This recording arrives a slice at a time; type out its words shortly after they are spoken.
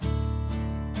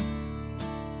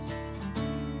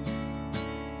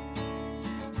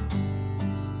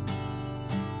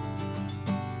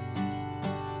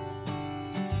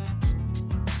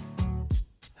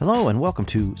Hello and welcome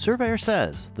to Surveyor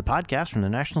Says, the podcast from the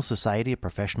National Society of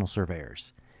Professional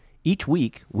Surveyors. Each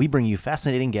week, we bring you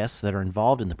fascinating guests that are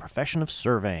involved in the profession of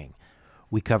surveying.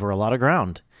 We cover a lot of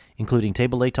ground, including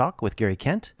Table A Talk with Gary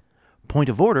Kent, Point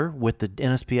of Order with the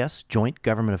NSPS Joint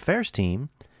Government Affairs Team,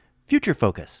 Future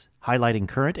Focus, highlighting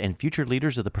current and future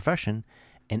leaders of the profession,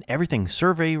 and everything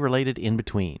survey-related in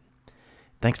between.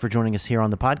 Thanks for joining us here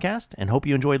on the podcast, and hope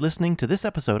you enjoyed listening to this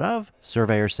episode of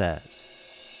Surveyor Says.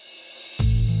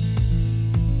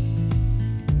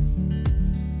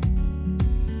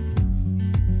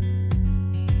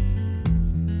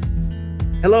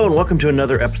 Hello and welcome to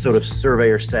another episode of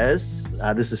Surveyor Says.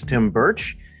 This is Tim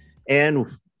Birch, and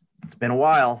it's been a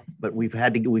while, but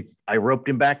I roped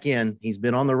him back in. He's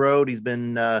been on the road. He's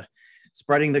been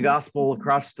spreading the gospel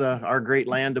across our great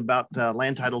land about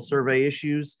land title survey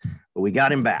issues, but we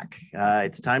got him back.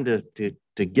 It's time to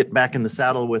get back in the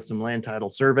saddle with some land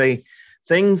title survey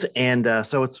things, and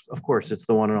so it's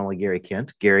the one and only Gary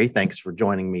Kent. Gary, thanks for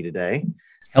joining me today.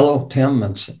 Hello, Tim.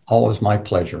 It's always my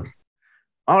pleasure.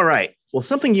 All right. Well,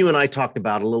 something you and I talked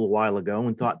about a little while ago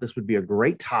and thought this would be a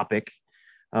great topic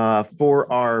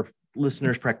for our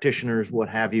listeners, practitioners, what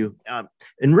have you.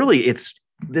 And really, it's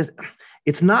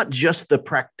not just the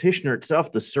practitioner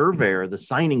itself, the surveyor, the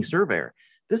signing surveyor.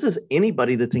 This is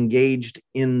anybody that's engaged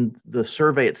in the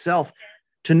survey itself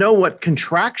to know what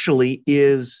contractually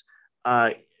is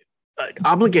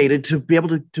obligated to be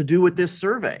able to do with this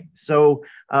survey. So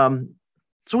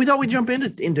we thought we'd jump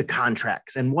into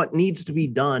contracts and what needs to be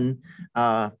done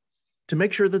to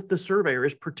make sure that the surveyor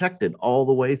is protected all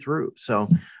the way through. So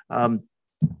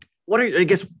what do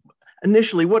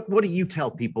you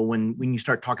tell people when you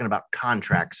start talking about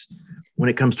contracts when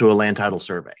it comes to a land title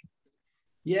survey?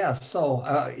 Yeah, so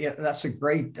that's a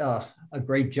great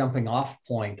jumping off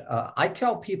point. I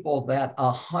tell people that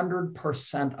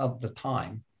 100% of the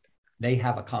time they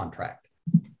have a contract.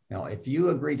 If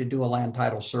you agree to do a land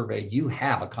title survey, you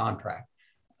have a contract.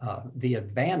 The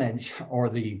advantage or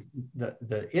the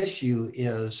issue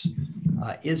is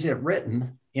it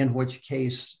written, in which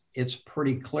case it's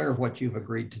pretty clear what you've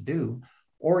agreed to do,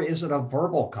 or is it a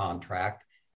verbal contract,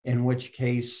 in which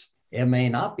case it may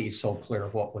not be so clear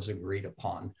what was agreed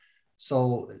upon.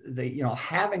 So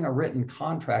having a written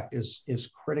contract is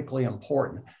critically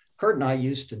important. Kurt and I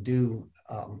used to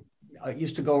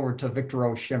go over to Victor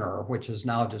O'Shinner, which is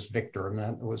now just Victor, and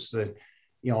that was a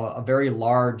very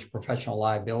large professional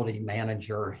liability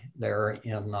manager there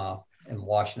in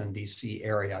Washington, D.C.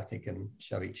 area, I think in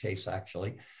Chevy Chase,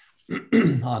 actually,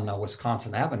 on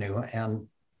Wisconsin Avenue. And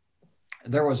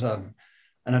there was an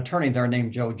attorney there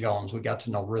named Joe Jones. We got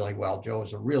to know really well. Joe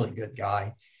is a really good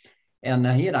guy. And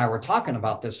he and I were talking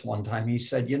about this one time. He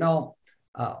said,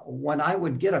 when I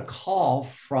would get a call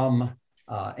from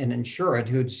an insured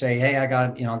who'd say, "Hey, I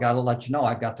got to let you know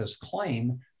I've got this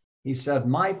claim." He said,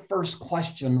 "My first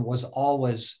question was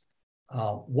always,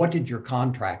 what did your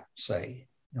contract say?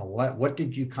 What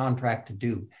did you contract to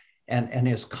do?" And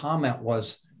his comment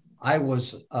was, "I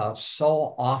was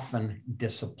so often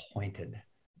disappointed."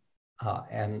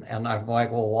 And I'm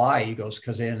like, "Well, why?" He goes,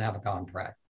 "Because they didn't have a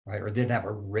contract, right? Or didn't have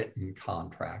a written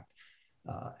contract."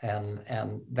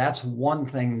 And that's one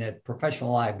thing that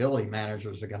professional liability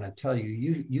managers are going to tell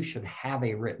you. You should have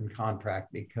a written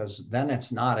contract, because then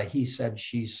it's not a he said,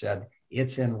 she said.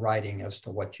 It's in writing as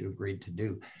to what you agreed to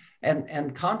do.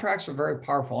 And contracts are very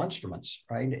powerful instruments,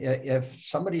 right? If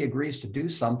somebody agrees to do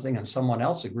something and someone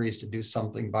else agrees to do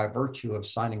something by virtue of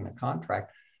signing the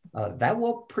contract, that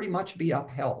will pretty much be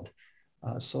upheld.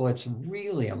 So it's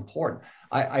really important.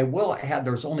 I will add,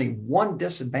 there's only one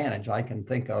disadvantage I can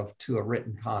think of to a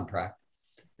written contract,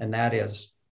 and that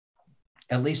is,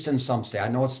 at least in some states, I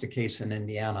know it's the case in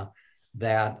Indiana,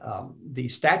 that the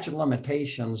statute of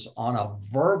limitations on a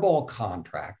verbal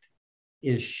contract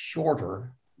is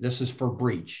shorter. This is for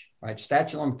breach, right?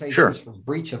 Statute of limitations for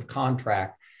breach of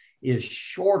contract is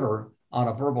shorter on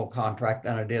a verbal contract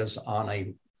than it is on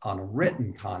a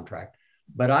written contract.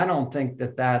 But I don't think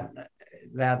that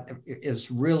is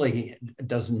really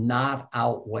does not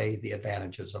outweigh the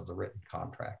advantages of the written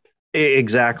contract.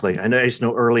 Exactly. I just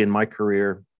know early in my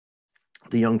career,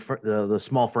 the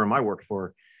small firm I worked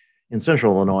for in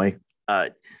Central Illinois,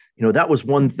 that was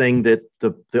one thing that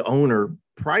the owner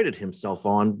prided himself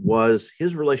on, was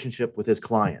his relationship with his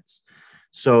clients.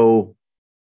 So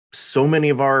many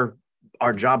of our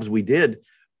jobs we did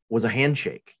was a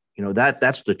handshake.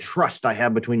 That's the trust I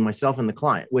have between myself and the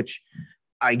client, which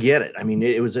I get it. I mean,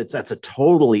 that's a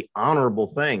totally honorable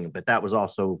thing, but that was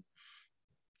also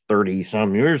 30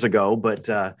 some years ago. But,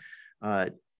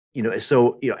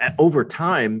 over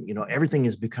time, everything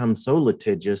has become so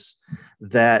litigious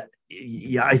that,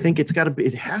 yeah, I think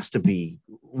it has to be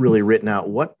really written out.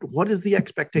 What is the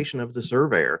expectation of the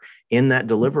surveyor in that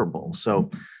deliverable? So,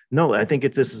 no, I think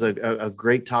this is a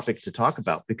great topic to talk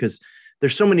about, because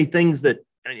there's so many things that,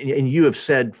 and you have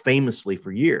said famously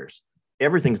for years,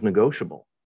 everything's negotiable.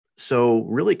 So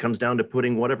really it comes down to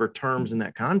putting whatever terms in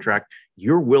that contract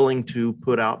you're willing to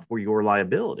put out for your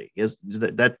liability. Is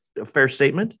that a fair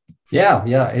statement? Yeah,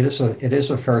 it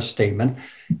is a fair statement.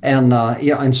 And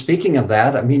and speaking of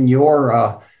that, I mean,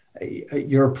 your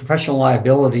professional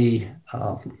liability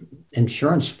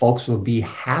insurance folks would be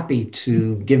happy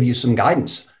to give you some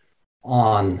guidance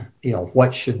on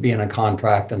what should be in a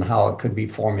contract and how it could be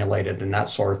formulated and that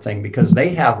sort of thing, because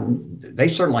they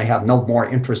certainly have no more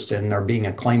interest in there being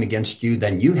a claim against you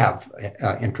than you have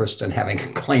interest in having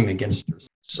a claim against you.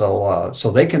 So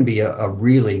they can be a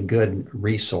really good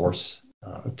resource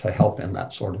to help in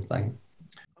that sort of thing.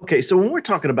 Okay, so when we're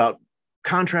talking about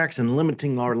contracts and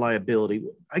limiting our liability,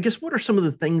 I guess what are some of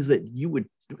the things that you would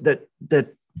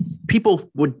that people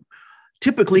would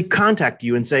typically contact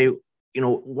you and say,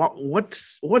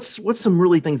 what's some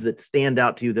really things that stand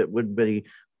out to you that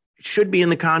should be in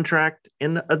the contract,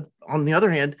 and on the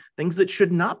other hand, things that should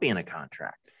not be in a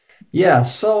contract? Yeah,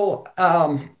 so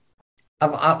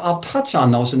I'll touch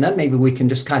on those, and then maybe we can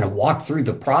just kind of walk through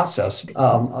the process.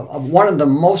 One of the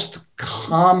most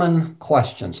common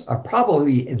questions, or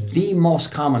probably the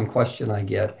most common question I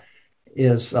get,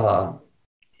 is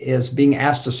being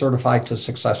asked to certify to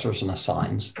successors and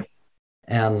assigns.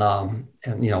 And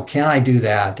can I do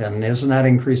that? And isn't that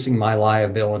increasing my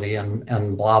liability?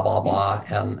 And blah blah blah.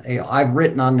 And I've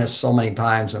written on this so many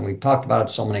times, and we've talked about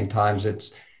it so many times.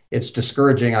 It's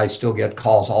discouraging. I still get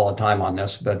calls all the time on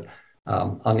this, but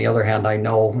on the other hand, I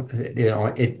know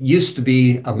it used to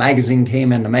be a magazine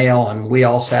came in the mail, and we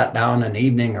all sat down in the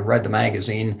evening and read the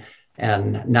magazine.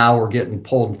 And now we're getting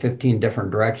pulled in 15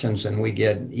 different directions, and we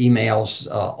get emails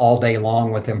all day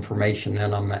long with information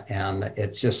in them, and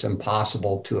it's just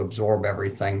impossible to absorb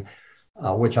everything,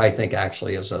 which I think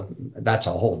actually that's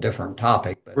a whole different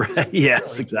topic. But right.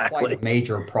 Yes, really exactly. quite a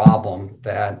major problem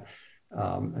that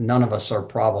none of us are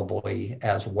probably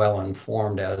as well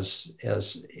informed as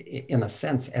in a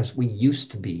sense as we used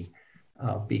to be.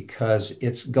 Because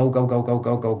it's go, go, go, go,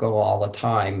 go, go, go all the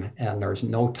time, and there's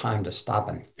no time to stop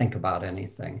and think about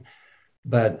anything.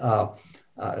 But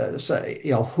so,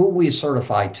 who we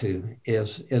certify to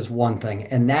is one thing,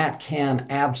 and that can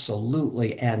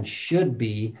absolutely and should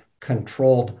be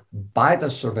controlled by the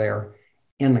surveyor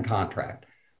in the contract.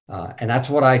 And that's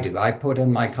what I do. I put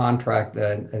in my contract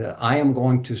that I am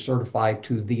going to certify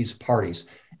to these parties.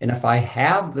 And if I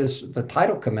have the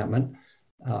title commitment,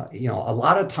 a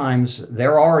lot of times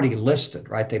they're already listed,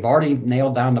 right? They've already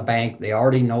nailed down the bank. They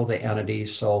already know the entity.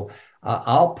 So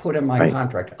I'll put in my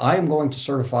contract, I am going to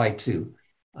certify to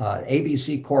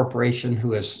ABC Corporation,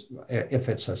 who is, if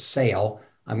it's a sale,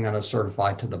 I'm going to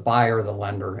certify to the buyer, the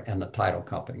lender, and the title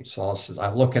company. So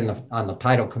I look on the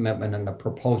title commitment, and the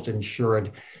proposed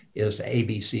insured is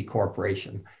ABC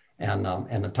Corporation. And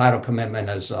the title commitment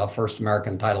is First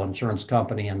American Title Insurance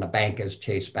Company, and the bank is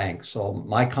Chase Bank. So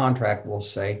my contract will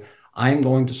say, I'm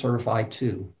going to certify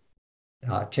to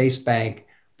Chase Bank,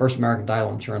 First American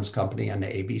Title Insurance Company, and the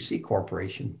ABC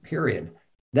Corporation, period.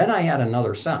 Then I add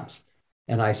another sentence,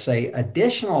 and I say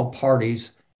additional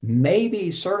parties may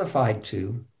be certified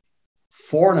to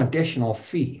for an additional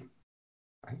fee.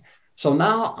 So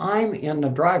now I'm in the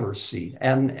driver's seat,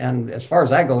 and as far as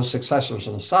that goes, successors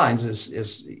and assigns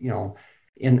is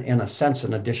in a sense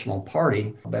an additional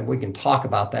party, but we can talk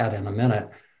about that in a minute.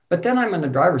 But then I'm in the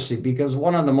driver's seat because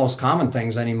one of the most common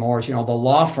things anymore is the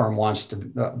law firm wants to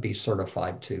be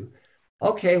certified to.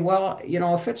 Okay, well,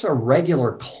 if it's a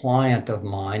regular client of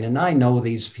mine and I know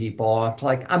these people, it's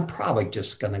like I'm probably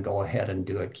just going to go ahead and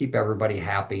do it, keep everybody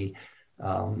happy,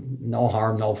 no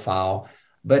harm, no foul.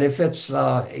 But if it's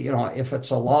if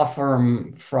it's a law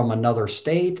firm from another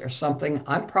state or something,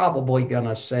 I'm probably going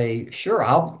to say, sure,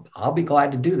 I'll be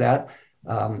glad to do that.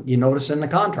 You notice in the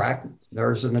contract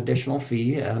there's an additional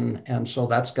fee, and so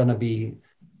that's going to be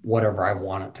whatever I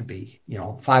want it to be.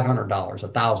 $500,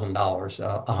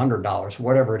 $1,000, $100,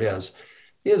 whatever it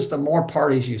is the more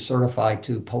parties you certify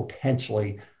to,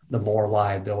 potentially the more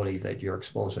liability that you're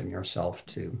exposing yourself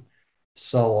to.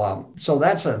 So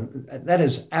that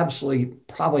is absolutely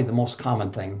probably the most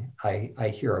common thing I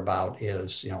hear about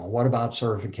is, what about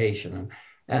certification?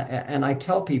 And I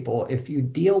tell people, if you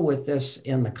deal with this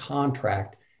in the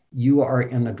contract, you are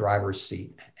in the driver's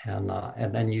seat, and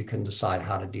then you can decide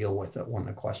how to deal with it when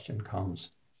the question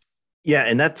comes. Yeah,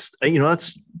 and that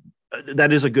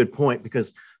is a good point,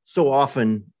 because so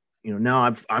often,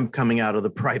 now I'm coming out of the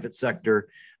private sector,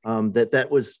 that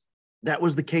was that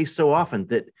was the case so often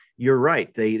that you're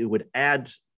right. They would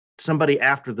add somebody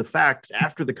after the fact,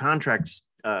 after the contract's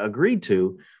agreed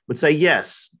to, would say,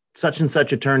 yes, such and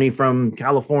such attorney from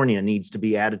California needs to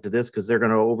be added to this because they're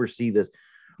going to oversee this.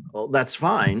 Well, that's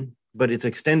fine, but it's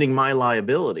extending my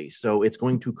liability. So it's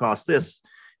going to cost this.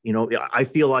 You know, I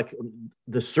feel like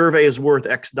the survey is worth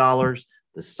X dollars.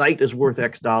 The site is worth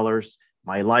X dollars.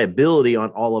 My liability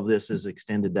on all of this is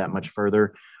extended that much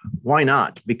further. Why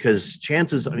not? Because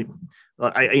chances, that's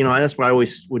what I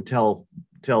always would tell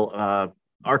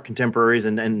our contemporaries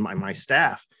and my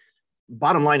staff.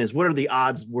 Bottom line is, what are the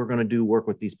odds we're going to do work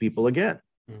with these people again?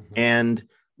 Mm-hmm. And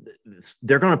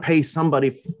they're going to pay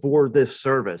somebody for this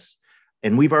service.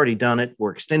 And we've already done it.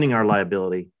 We're extending our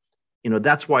liability.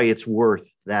 That's why it's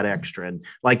worth that extra. And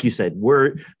like you said,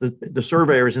 the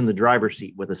surveyor is in the driver's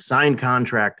seat with a signed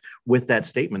contract with that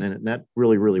statement in it. And that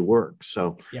really, really works.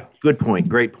 So yeah. Good point.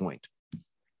 Great point.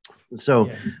 So,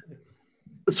 yes.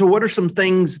 So what are some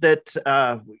things that,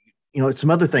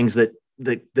 some other things that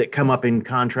come up in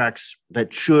contracts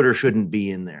that should or shouldn't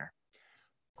be in there?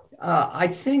 I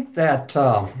think that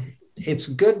it's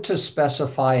good to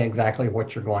specify exactly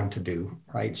what you're going to do,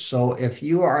 right? So if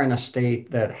you are in a state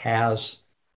that has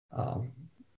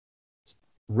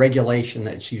regulation,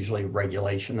 it's usually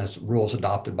regulation, it's rules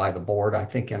adopted by the board. I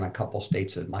think in a couple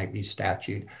states it might be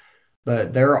statute,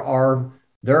 but there are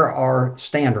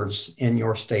standards in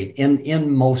your state in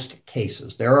most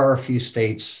cases. There are a few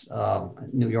states,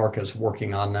 New York is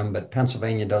working on them, but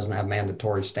Pennsylvania doesn't have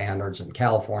mandatory standards and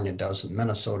California doesn't,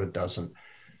 Minnesota doesn't.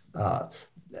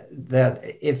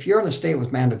 That if you're in a state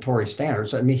with mandatory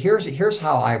standards, I mean, here's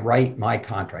how I write my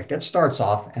contract. It starts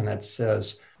off and it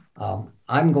says,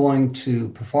 I'm going to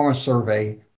perform a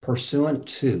survey pursuant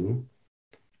to,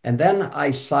 and then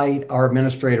I cite our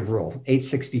administrative rule,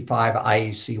 865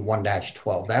 IEC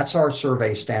 1-12. That's our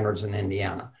survey standards in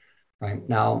Indiana. Right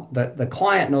now, the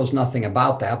client knows nothing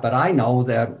about that, but I know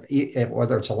that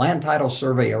whether it's a land title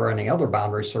survey or any other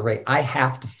boundary survey, I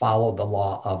have to follow the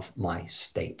law of my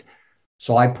state.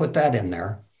 So I put that in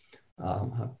there.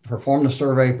 Perform the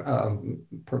survey,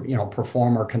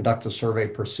 perform or conduct a survey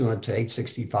pursuant to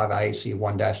 865 IEC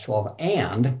 1-12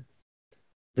 and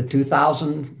the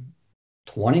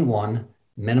 2021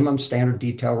 minimum standard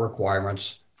detail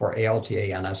requirements for ALTA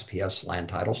NSPS land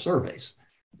title surveys.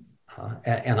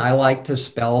 And I like to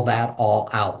spell that all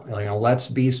out. Let's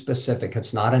be specific.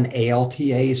 It's not an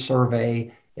ALTA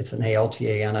survey. It's an ALTA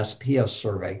NSPS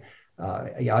survey.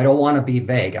 I don't want to be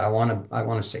vague. I want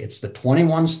to say it's the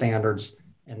 21 standards,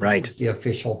 and this right. is the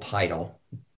official title,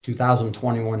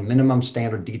 2021 minimum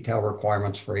standard detail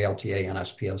requirements for ALTA and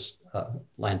SPS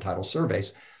land title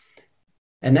surveys.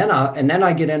 And then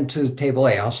I get into Table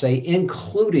A. I'll say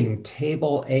including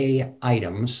Table A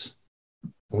items.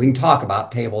 We can talk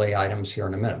about Table A items here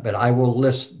in a minute, but I will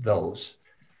list those.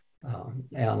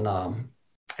 And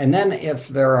then if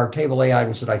there are Table A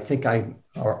items that I think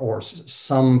or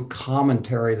some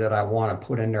commentary that I want to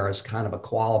put in there as kind of a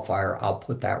qualifier, I'll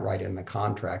put that right in the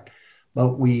contract.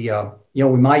 But we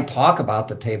might talk about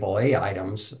the Table A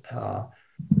items.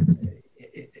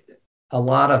 A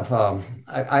lot of,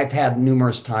 I've had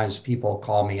numerous times people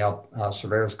call me up,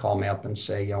 surveyors call me up and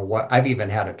say, what, I've even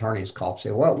had attorneys call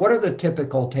say, what are the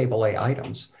typical Table A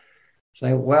items?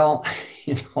 Say, well,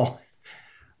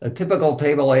 the typical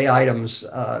Table A items,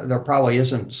 there probably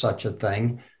isn't such a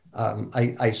thing.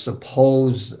 I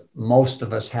suppose most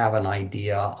of us have an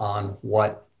idea on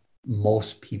what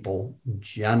most people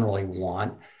generally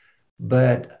want.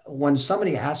 But when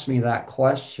somebody asks me that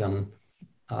question,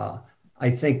 I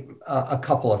think a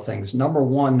couple of things. Number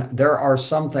one, there are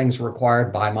some things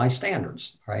required by my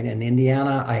standards, right? In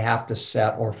Indiana, I have to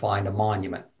set or find a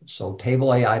monument. So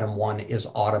Table A item 1 is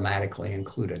automatically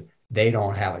included. They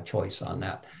don't have a choice on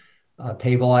that.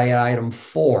 Table A item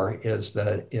 4 is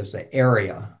the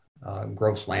area,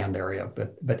 gross land area,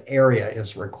 but area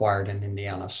is required in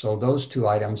Indiana. So those two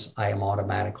items I am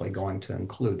automatically going to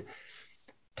include.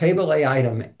 Table A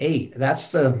item 8, that's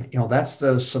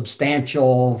the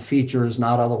substantial features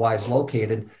not otherwise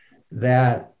located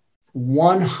that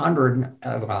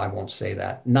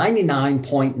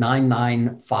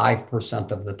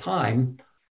 99.995% of the time,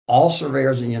 all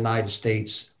surveyors in the United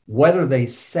States, whether they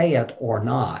say it or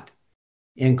not,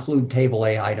 include Table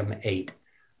A item 8,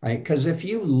 right? Because if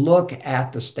you look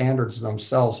at the standards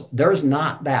themselves, there's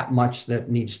not that much that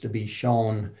needs to be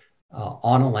shown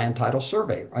on a land title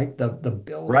survey, right? The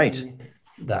building, right.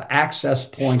 The access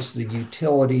points, the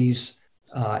utilities,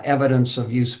 evidence of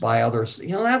use by others,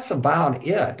 that's about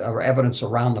it, or evidence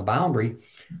around the boundary.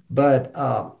 But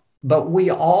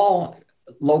we all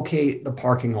locate the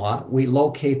parking lot, we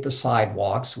locate the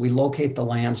sidewalks, we locate the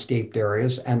landscaped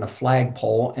areas and the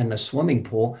flagpole and the swimming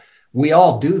pool. We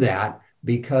all do that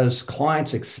because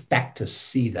clients expect to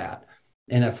see that.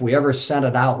 And if we ever sent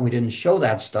it out and we didn't show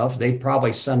that stuff, they'd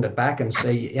probably send it back and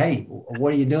say, hey,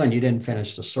 what are you doing? You didn't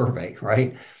finish the survey,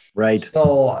 right? Right.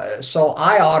 So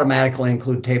I automatically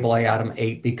include table A item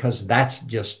 8 because that's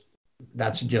just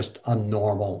a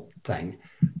normal thing.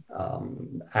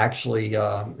 Actually,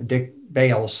 Dick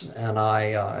Bales and I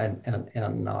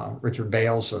and Richard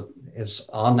Bales is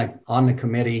on the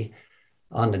committee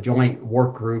on the joint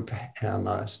work group and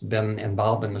has been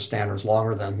involved in the standards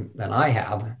longer than I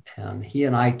have. And he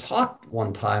and I talked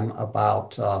one time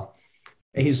about,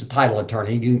 he's a title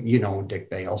attorney. You know Dick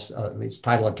Bales, he's a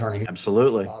title attorney.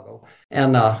 Absolutely. Chicago.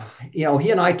 And,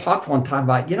 he and I talked one time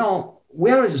about,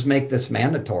 we ought to just make this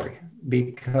mandatory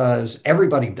because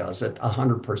everybody does it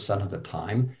 100% of the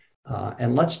time.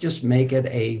 And let's just make it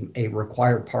a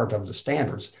required part of the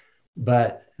standards.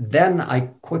 But then I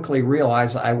quickly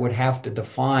realized I would have to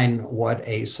define what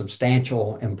a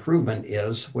substantial improvement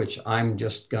is, which I'm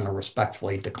just going to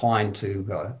respectfully decline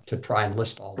to try and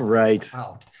list all right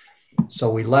out. So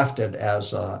we left it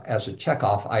as a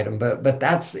checkoff item, but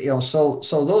that's so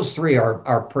those three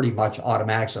are pretty much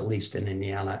automatics, at least in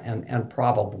Indiana, and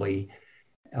probably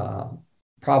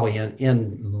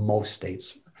in most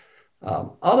states.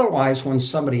 Otherwise, when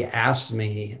somebody asks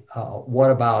me, what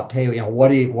about,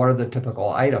 what are the typical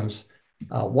items?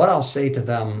 What I'll say to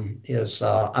them is,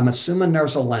 I'm assuming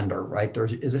there's a lender, right?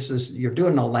 You're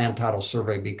doing a land title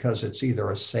survey because it's either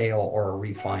a sale or a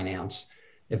refinance.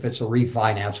 If it's a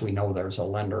refinance, we know there's a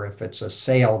lender. If it's a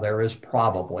sale, there is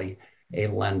probably a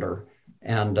lender.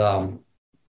 And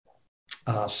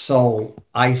so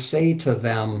I say to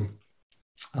them,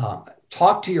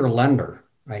 talk to your lender.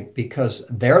 Right? Because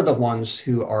they're the ones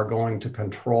who are going to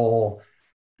control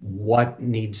what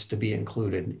needs to be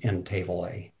included in Table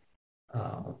A.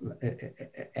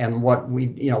 And what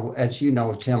we, as you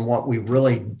know, Tim, what we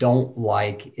really don't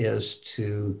like is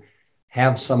to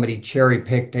have somebody cherry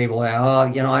pick Table A.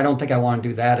 Oh, I don't think I want to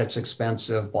do that. It's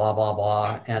expensive, blah, blah,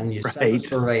 blah. And you send the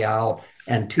survey out.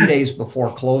 And 2 days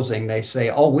before closing, they say,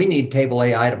 oh, we need Table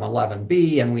A item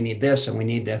 11B, and we need this, and we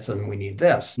need this, and we need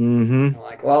this. Mm-hmm.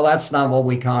 Like, well, that's not what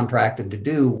we contracted to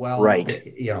do. Well,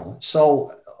 right.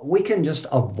 So we can just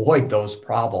avoid those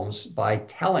problems by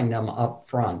telling them up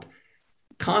front,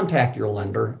 contact your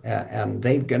lender, and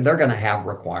they're going to have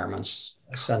requirements.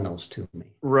 Send those to me.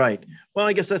 Right. Well,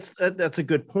 I guess that's a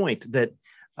good point that,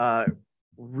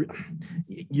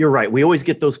 you're right. We always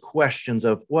get those questions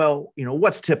of, well,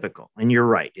 what's typical? And you're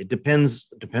right. It depends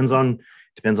on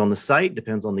the site,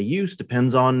 depends on the use,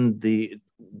 depends on the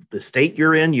state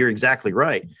you're in. You're exactly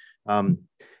right.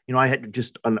 I had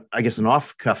just an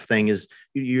off cuff thing is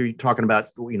you're talking about,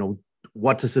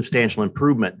 what's a substantial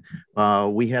improvement.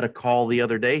 We had a call the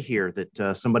other day here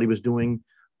that somebody was doing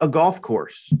a golf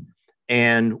course,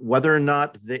 and whether or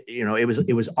not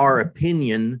it was our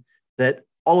opinion that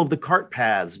all of the cart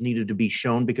paths needed to be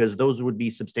shown because those would be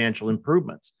substantial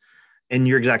improvements. And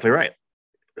you're exactly right.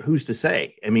 Who's to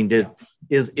say? I mean,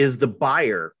 is the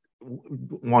buyer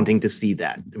wanting to see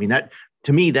that? I mean, that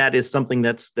to me, that is something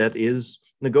that is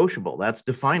negotiable. That's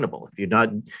definable. If you're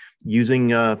not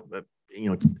using,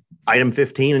 item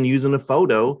 15 and using a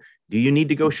photo, do you need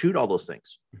to go shoot all those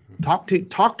things? Mm-hmm.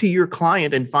 Talk to your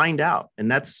client and find out. And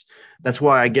that's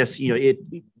why I guess,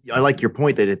 I like your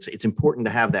point that it's important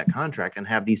to have that contract and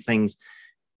have these things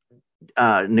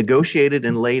negotiated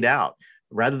and laid out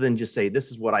rather than just say, this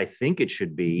is what I think it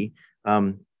should be.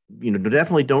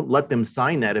 Definitely don't let them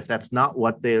sign that if that's not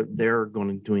what they're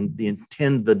going to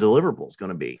intend the deliverable is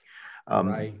going to be.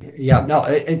 Right. Yeah, no,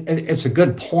 it's a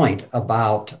good point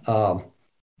about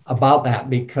that,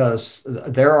 because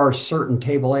there are certain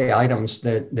Table A items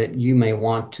that you may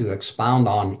want to expound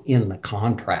on in the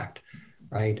contract.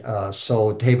 Right.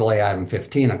 So Table A item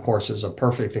 15, of course, is a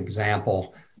perfect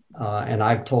example. And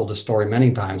I've told the story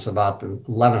many times about the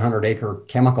 1,100 acre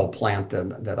chemical plant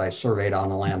that I surveyed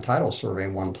on a land title survey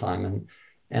one time.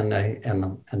 And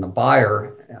the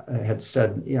buyer had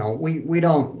said, we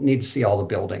don't need to see all the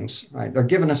buildings. Right. They're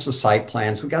giving us the site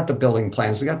plans. We got the building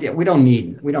plans. We don't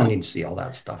need to see all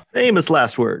that stuff. Famous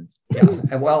last words.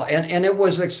 Yeah. Well, and it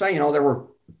was exciting. There were,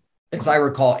 as I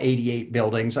recall, 88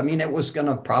 buildings. I mean, it was going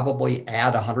to probably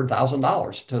add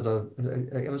 $100,000 to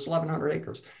it was 1,100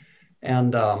 acres.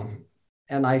 And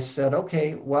I said,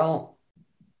 okay, well,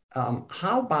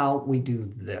 how about we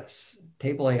do this?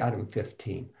 Table A item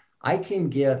 15. I can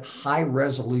get high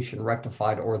resolution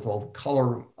rectified ortho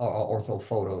color ortho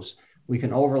photos. We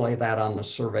can overlay that on the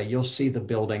survey. You'll see the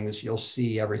buildings, you'll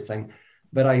see everything.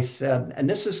 But I said, and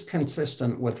this is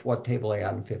consistent with what Table A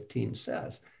item 15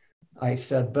 says. I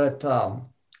said, but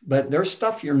there's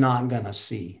stuff you're not going to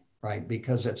see, right?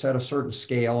 Because it's at a certain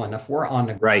scale. And if we're on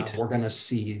the ground, Right. we're going to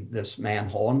see this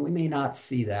manhole, and we may not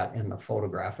see that in the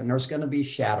photograph. And there's going to be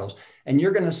shadows, and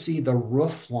you're going to see the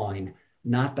roof line,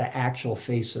 not the actual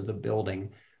face of the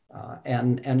building.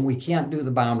 And we can't do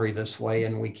the boundary this way,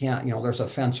 and we can't, there's a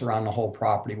fence around the whole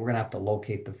property. We're going to have to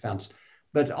locate the fence.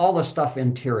 But all the stuff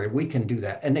interior, we can do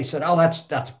that. And they said, oh,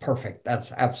 that's perfect.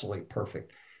 That's absolutely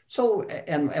perfect. So,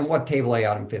 and what Table A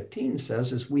item 15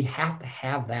 says is we have to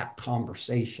have that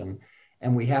conversation,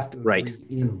 and we have to agree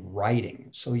in writing.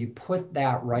 So you put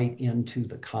that right into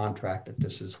the contract that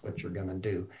this is what you're going to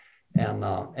do.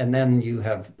 And then you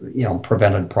have,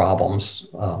 prevented problems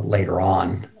later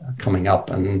on coming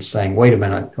up and saying, wait a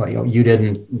minute, you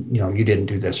didn't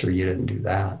do this or you didn't do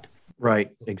that.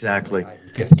 Right, exactly.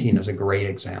 15 is a great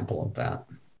example of that.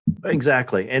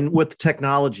 Exactly. And with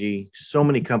technology, so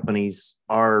many companies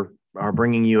are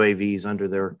bringing UAVs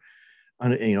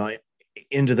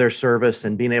into their service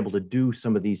and being able to do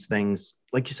some of these things,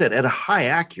 like you said, at a high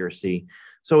accuracy.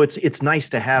 So it's nice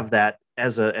to have that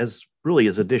as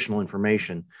additional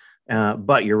information.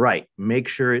 But you're right. Make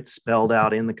sure it's spelled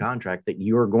out in the contract that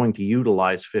you are going to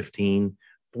utilize 15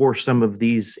 for some of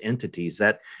these entities.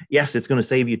 That, yes, it's going to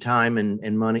save you time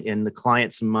and money, and the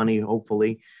client some money,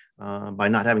 hopefully, by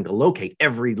not having to locate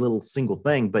every little single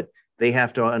thing. But they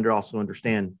have to also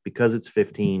understand, because it's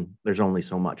 15, there's only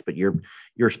so much. But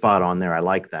you're spot on there. I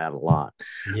like that a lot.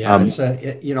 Yeah, it's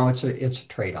a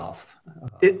trade-off.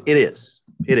 It is.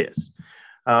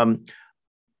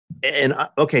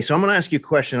 Okay, so I'm going to ask you a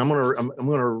question. I'm going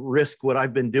to risk what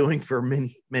I've been doing for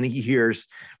many years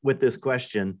with this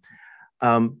question.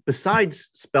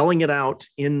 Besides spelling it out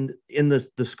in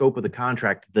the scope of the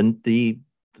contract, the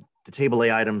Table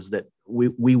A items that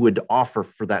we would offer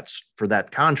for that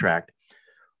contract,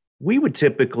 we would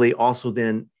typically also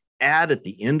then add at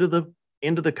the end of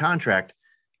the contract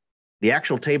the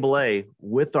actual Table A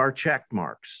with our check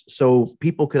marks, so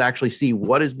people could actually see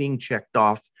what is being checked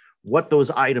off, what those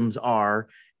items are,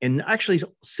 and actually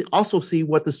also see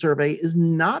what the survey is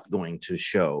not going to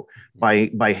show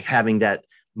by having that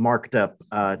marked up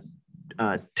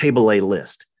Table A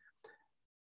list.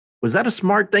 Was that a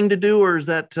smart thing to do, or is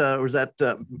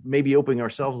that maybe opening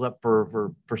ourselves up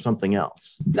for something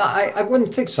else? No, I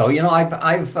wouldn't think so.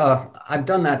 I've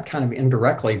done that kind of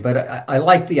indirectly, but I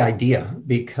like the idea,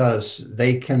 because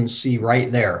they can see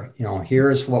right there.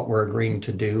 Here's what we're agreeing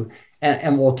to do,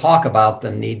 and we'll talk about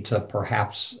the need to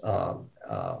perhaps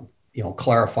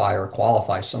clarify or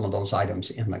qualify some of those items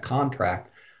in the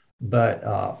contract.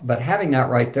 But having that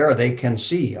right there, they can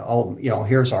see,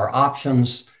 here's our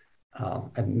options.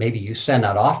 And maybe you send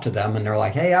that off to them, and they're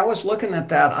like, hey, I was looking at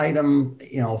that item,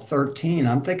 13.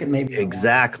 I'm thinking maybe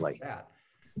exactly that.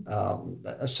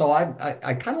 So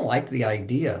I kind of like the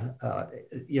idea.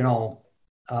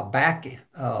 Back,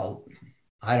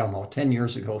 I don't know, 10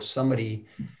 years ago, somebody,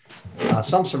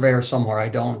 some surveyor somewhere, I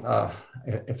don't,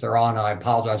 if they're on, I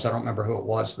apologize, I don't remember who it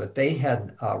was, but they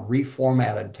had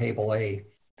reformatted Table A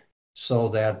so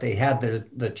that they had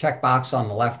the checkbox on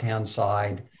the left-hand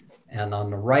side, and on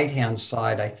the right-hand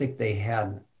side, I think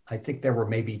there were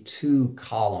maybe two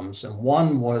columns, and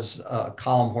one was a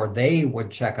column where they would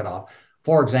check it off.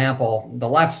 For example, the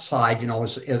left side,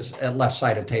 is left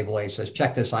side of Table A says,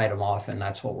 check this item off, and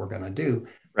that's what we're going to do.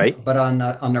 Right. But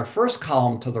on their first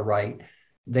column to the right,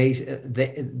 they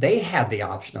had the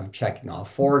option of checking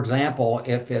off. For example,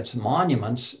 if it's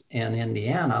monuments in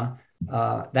Indiana,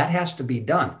 that has to be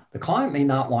done. The client may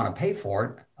not want to pay for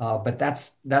it, but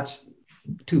that's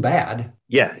too bad.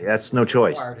 Yeah, that's no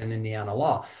choice. Required in Indiana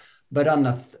law. But on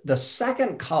the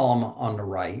second column on the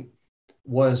right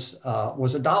was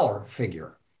a dollar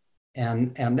figure,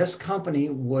 and this company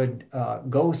would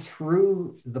go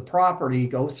through the property,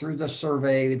 go through the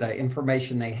survey, the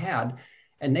information they had,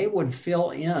 and they would fill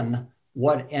in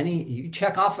you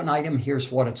check off an item.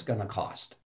 Here's what it's going to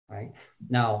cost. Right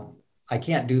now, I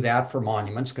can't do that for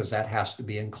monuments because that has to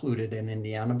be included in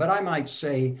Indiana. But I might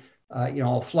say,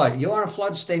 flood. You want a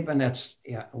flood statement that's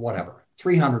whatever,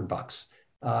 $300.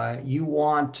 You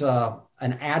want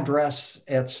an address,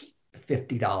 it's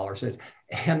 $50.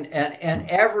 And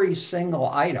every single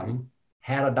item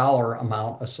had a dollar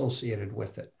amount associated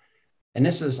with it. And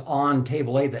this is on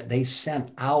Table A that they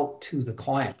sent out to the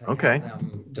client to have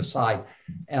them decide.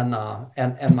 And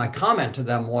my comment to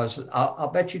them was, I'll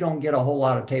bet you don't get a whole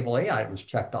lot of Table A items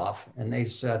checked off. And they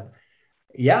said,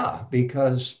 yeah,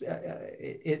 because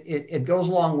it goes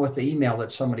along with the email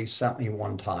that somebody sent me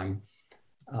one time,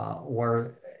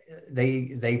 where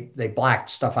they blacked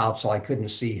stuff out so I couldn't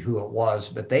see who it was,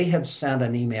 but they had sent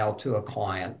an email to a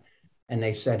client and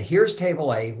they said, here's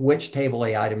table A, which table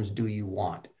A items do you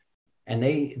want? And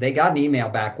they got an email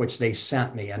back, which they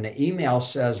sent me. And the email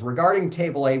says, regarding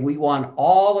table A, we want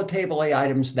all the table A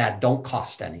items that don't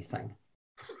cost anything.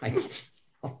 Right?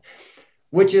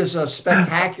 Which is a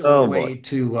spectacular way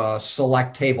to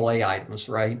select table A items,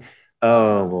 right?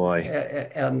 Oh boy.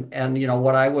 And you know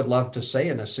what I would love to say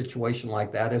in a situation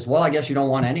like that is, well, I guess you don't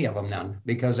want any of them then,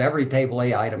 because every table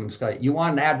A item's got, you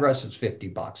want an address, it's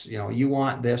 $50. You know, you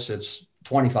want this, it's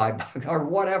 $25 or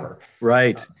whatever.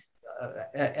 Right.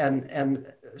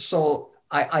 And so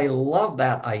I love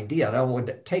that idea. That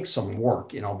would take some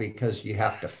work, you know, because you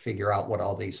have to figure out what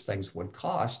all these things would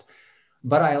cost.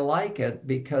 But I like it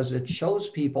because it shows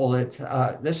people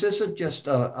that this isn't just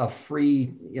a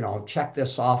free, you know, check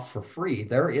this off for free.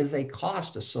 There is a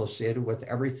cost associated with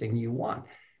everything you want.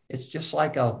 It's just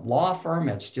like a law firm.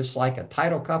 It's just like a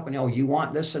title company. Oh, you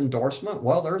want this endorsement?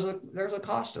 Well, there's a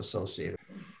cost associated.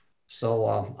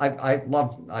 So I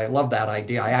love that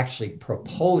idea. I actually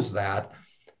proposed that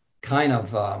kind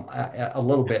of a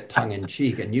little bit tongue in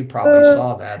cheek, and you probably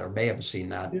saw that or may have seen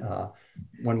that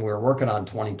when we were working on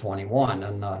 2021.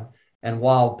 And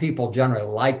while people generally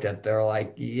liked it, they're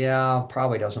like, yeah,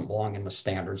 probably doesn't belong in the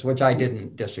standards, which I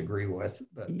didn't disagree with.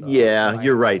 But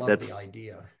you're right. That's the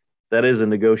idea. That is a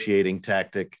negotiating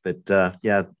tactic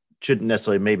that shouldn't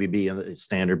necessarily maybe be in the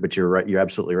standard, but you're right. You're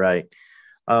absolutely right.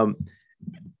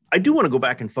 I do want to go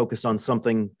back and focus on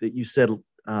something that you said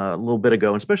a little bit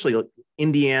ago, especially like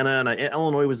Indiana and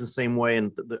Illinois was the same way,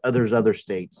 and other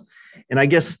states. And I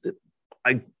guess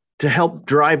to help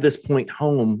drive this point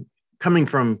home, coming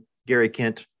from Gary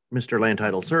Kent, Mr. Land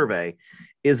Title Survey,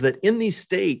 is that in these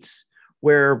states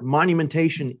where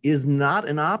monumentation is not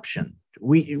an option,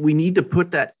 we need to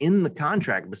put that in the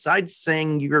contract. Besides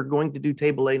saying you're going to do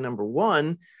table A number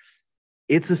 1,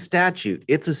 it's a statute,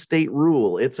 it's a state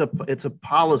rule, it's a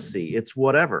policy, it's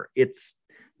whatever. It's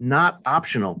not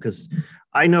optional, because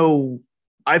I know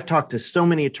I've talked to so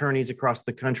many attorneys across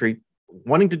the country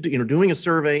wanting to do, doing a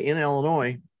survey in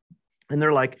Illinois, and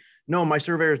they're like, no, my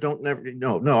surveyors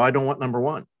no, I don't want number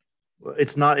 1.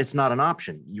 It's not an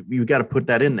option. You got to put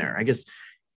that in there. I guess,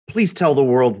 please tell the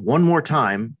world one more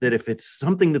time that if it's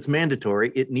something that's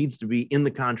mandatory, it needs to be in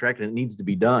the contract and it needs to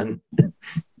be done.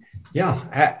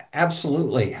 Yeah,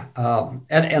 absolutely.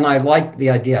 And I like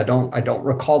the idea. I don't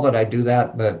recall that I do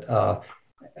that, but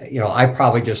I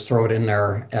probably just throw it in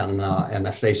there, and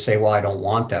if they say, well, I don't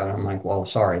want that, I'm like, well,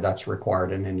 sorry, that's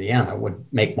required in Indiana. It would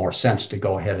make more sense to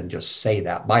go ahead and just say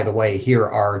that. By the way, here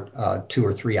are 2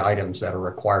 or 3 items that are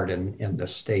required in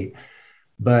this state.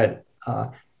 But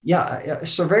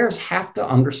surveyors have to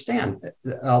understand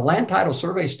land title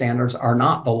survey standards are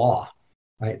not the law.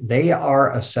 Right? They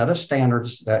are a set of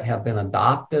standards that have been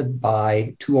adopted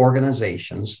by 2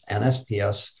 organizations,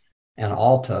 NSPS and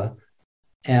ALTA,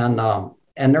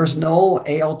 and there's no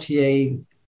ALTA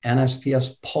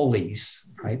NSPS police.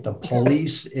 Right? The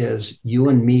police is you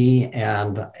and me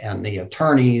and the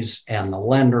attorneys and the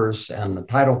lenders and the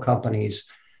title companies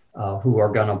who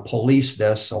are going to police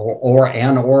this, or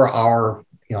our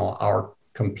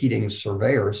competing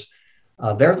surveyors.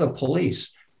 They're the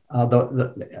police.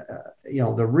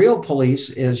 The real police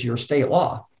is your state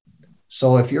law.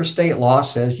 So if your state law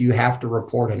says you have to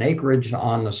report an acreage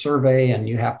on the survey and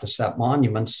you have to set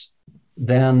monuments,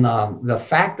 then the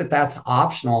fact that that's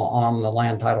optional on the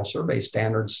land title survey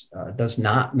standards does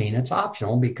not mean it's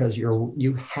optional, because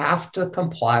you have to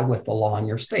comply with the law in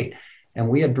your state. And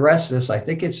we address this, I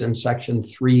think it's in section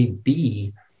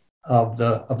 3B of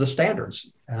the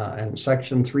standards. And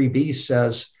section 3B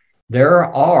says there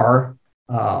are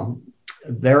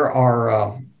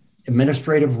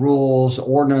administrative rules,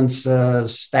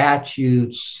 ordinances,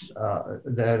 statutes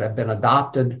that have been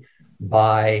adopted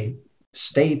by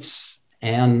states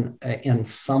and in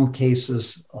some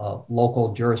cases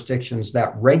local jurisdictions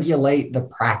that regulate the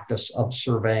practice of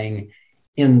surveying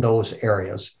in those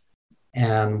areas.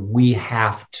 And we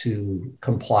have to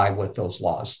comply with those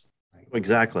laws.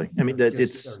 Exactly. I mean,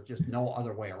 there's just no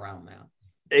other way around that.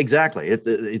 Exactly.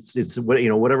 It's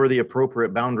whatever the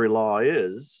appropriate boundary law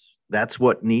is, that's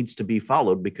what needs to be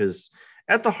followed, because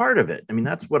at the heart of it, I mean,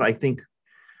 that's what I think,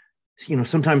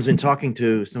 sometimes in talking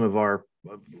to some of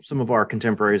our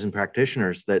contemporaries and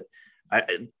practitioners, that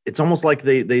it's almost like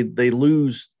they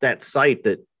lose that sight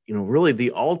that, really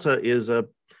the ALTA is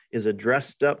a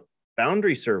dressed up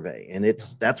boundary survey. And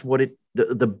that's what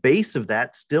the base of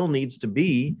that still needs to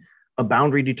be a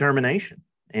boundary determination.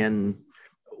 And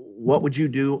what would you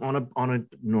do on a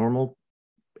normal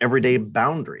everyday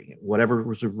boundary, whatever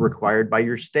was required by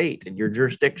your state and your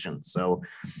jurisdiction. So,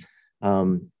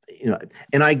 and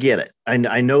I get it.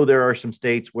 I know there are some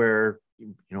states where,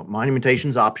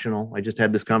 monumentation is optional. I just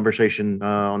had this conversation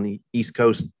on the East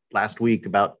Coast last week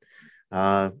about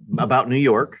New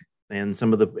York and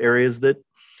some of the areas that,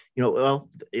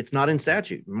 it's not in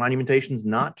statute. Monumentation is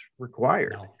not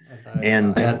required. No.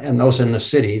 And those in the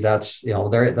city, that's,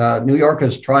 New York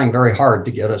is trying very hard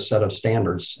to get a set of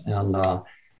standards. And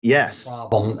yes,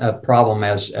 problem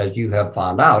as you have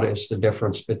found out is the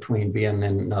difference between being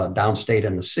in downstate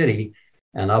in the city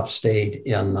and upstate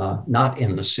in not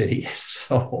in the city.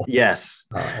 So yes,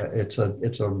 it's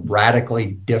a radically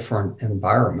different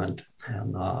environment.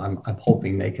 And I'm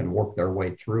hoping they can work their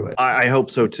way through it. I hope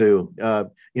so too.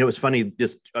 It's funny,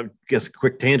 just I guess a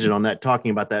quick tangent on that,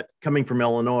 talking about that, coming from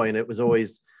Illinois, and it was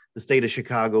always the state of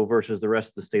Chicago versus the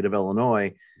rest of the state of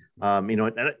Illinois.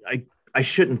 I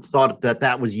shouldn't have thought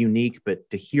that was unique, but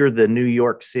to hear the New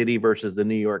York City versus the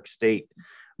New York State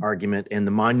argument and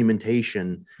the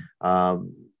monumentation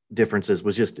differences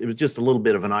was just a little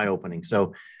bit of an eye-opening.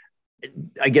 So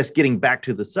I guess getting back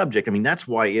to the subject, that's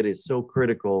why it is so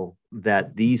critical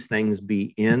that these things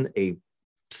be in a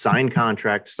signed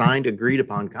contract, agreed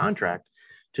upon contract,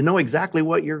 to know exactly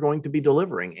what you're going to be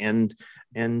delivering and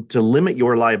to limit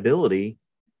your liability,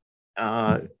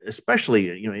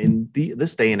 especially, in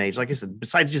this day and age. Like I said,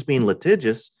 besides just being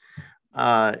litigious,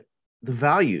 the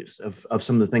values of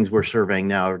some of the things we're surveying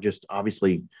now are just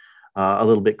obviously a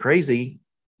little bit crazy.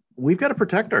 We've got to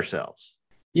protect ourselves.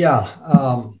 Yeah.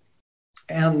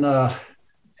 And,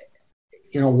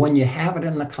 when you have it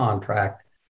in the contract,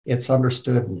 it's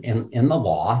understood in the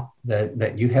law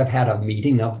that you have had a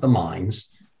meeting of the minds,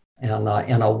 and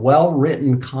a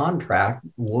well-written contract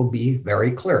will be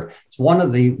very clear. It's one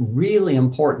of the really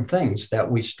important things that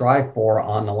we strive for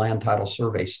on the land title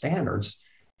survey standards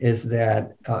is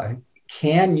that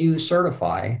can you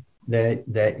certify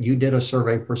that you did a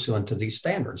survey pursuant to these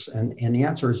standards? And the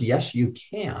answer is yes, you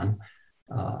can.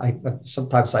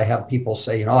 Sometimes I have people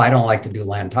say, I don't like to do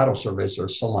land title surveys.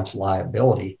 There's so much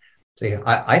liability. See,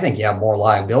 I think you have more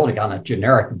liability on a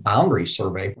generic boundary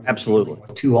survey. Absolutely.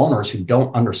 With two owners who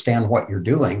don't understand what you're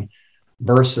doing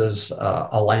versus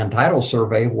a land title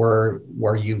survey where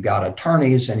you've got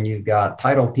attorneys and you've got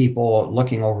title people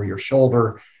looking over your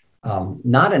shoulder.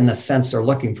 Not in the sense they're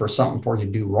looking for something for you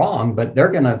to do wrong, but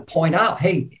they're going to point out,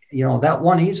 hey, that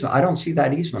one easement, I don't see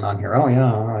that easement on here. Oh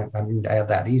yeah, all right, I need to add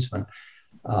that easement.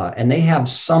 And they have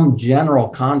some general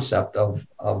concept of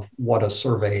what a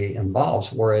survey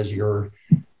involves, whereas your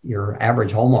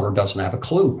average homeowner doesn't have a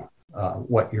clue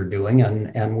what you're doing.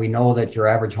 And we know that your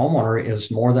average homeowner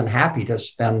is more than happy to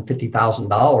spend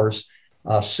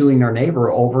 $50,000 suing their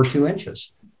neighbor over 2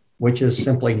 inches, which is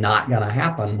simply not going to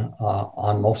happen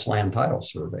on most land title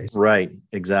surveys. Right,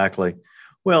 exactly.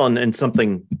 Well, and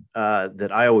something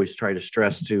that I always try to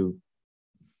stress to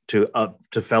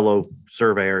fellow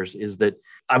surveyors is that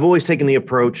I've always taken the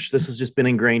approach, this has just been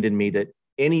ingrained in me, that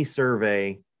any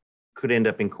survey could end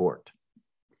up in court,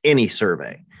 any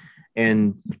survey.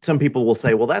 And some people will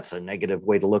say, well, that's a negative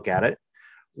way to look at it.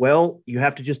 Well, you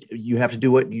have to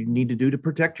do what you need to do to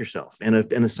protect yourself. And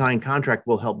a signed contract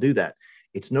will help do that.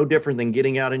 It's no different than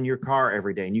getting out in your car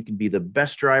every day, and you can be the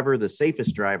best driver, the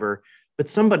safest driver, but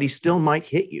somebody still might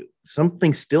hit you.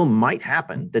 Something still might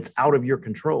happen that's out of your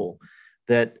control.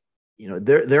 That,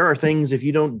 there are things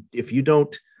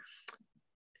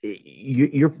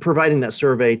you're providing that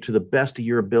survey to the best of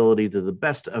your ability, to the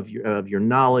best of your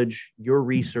knowledge, your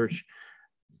research.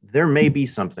 There may be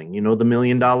something, the $1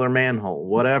 million manhole,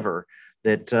 whatever,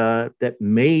 that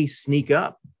may sneak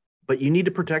up, but you need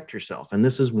to protect yourself. And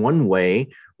this is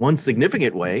one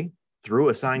significant way through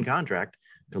a signed contract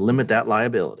to limit that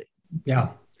liability. Yeah,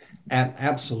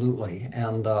 absolutely.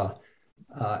 And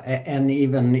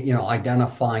even,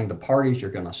 identifying the parties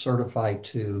you're going to certify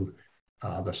to,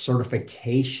 the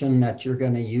certification that you're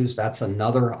going to use. That's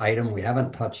another item we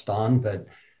haven't touched on, but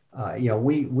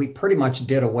we pretty much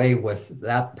did away with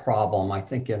that problem. I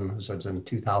think it was in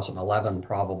 2011,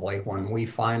 probably, when we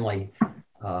finally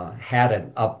had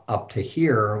it up to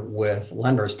here with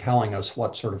lenders telling us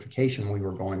what certification we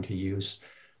were going to use.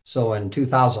 So in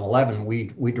 2011,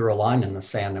 we drew a line in the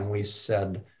sand and we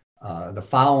said the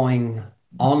following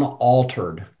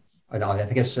unaltered, I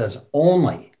think it says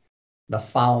only the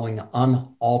following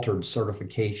unaltered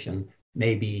certification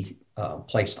may be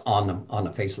placed on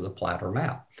the face of the plat or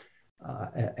map,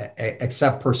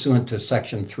 except pursuant to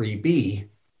Section 3B.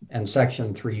 And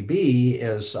Section 3B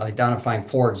is identifying,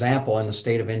 for example, in the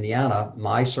state of Indiana,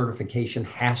 my certification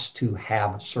has to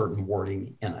have certain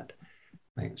wording in it.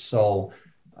 Right? So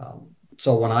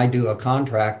So when I do a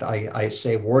contract, I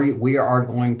say we are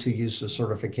going to use the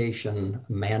certification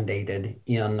mandated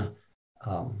in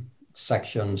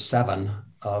Section 7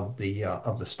 of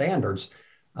the standards,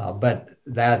 but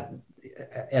that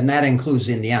includes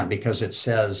Indiana because it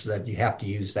says that you have to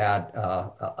use that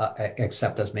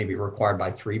except as maybe required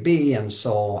by 3B. And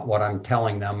so what I'm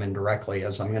telling them indirectly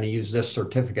is I'm going to use this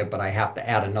certificate, but I have to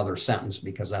add another sentence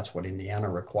because that's what Indiana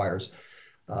requires.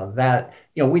 That,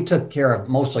 we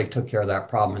mostly took care of that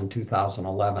problem in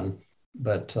 2011,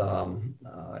 but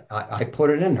I put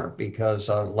it in there because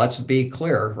let's be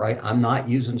clear, right? I'm not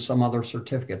using some other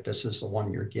certificate. This is the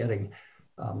one you're getting.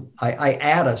 I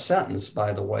add a sentence,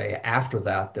 by the way, after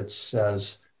that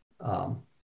says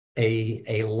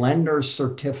a lender's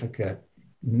certificate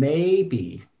may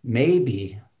be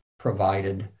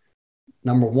provided,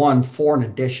 number one, for an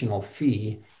additional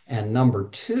fee, and number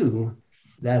two,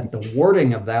 that the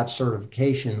wording of that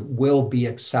certification will be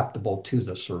acceptable to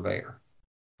the surveyor.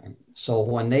 So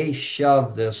when they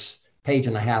shove this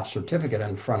page-and-a-half certificate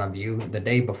in front of you the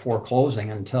day before closing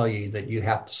and tell you that you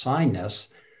have to sign this,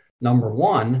 number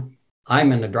one,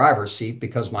 I'm in the driver's seat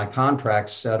because my contract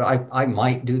said I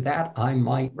might do that. I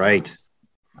might. Right.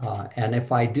 And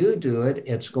if I do it,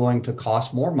 it's going to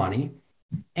cost more money.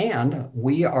 And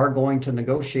we are going to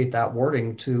negotiate that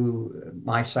wording to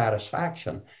my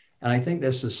satisfaction. And I think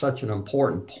this is such an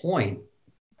important point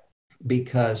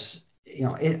because,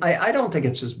 I don't think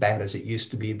it's as bad as it used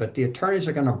to be, but the attorneys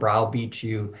are going to browbeat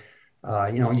you.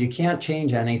 You can't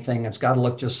change anything. It's got to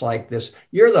look just like this.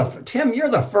 Tim,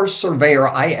 you're the first surveyor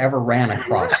I ever ran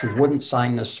across who wouldn't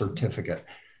sign this certificate.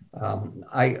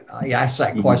 I asked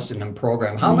that question in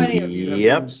program. How many of you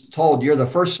have been told you're the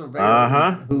first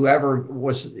surveyor who ever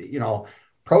was,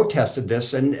 protested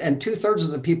this? And 2/3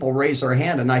 of the people raise their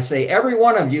hand, and I say every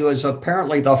one of you is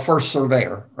apparently the first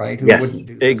surveyor, right? Who wouldn't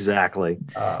do this. Exactly.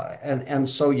 And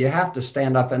so you have to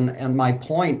stand up. And my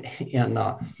point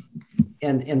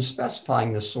in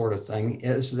specifying this sort of thing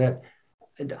is that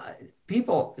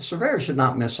surveyors should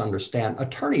not misunderstand.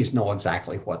 Attorneys know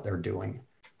exactly what they're doing,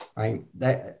 right?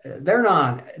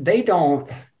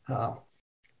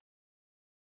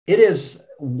 It is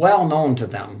well known to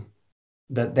them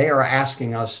that they are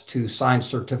asking us to sign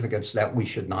certificates that we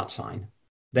should not sign.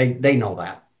 They know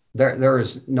that. There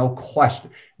is no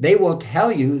question. They will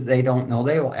tell you they don't know.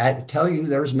 They will tell you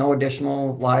there's no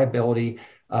additional liability.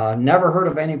 Never heard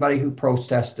of anybody who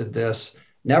protested this.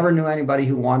 Never knew anybody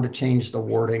who wanted to change the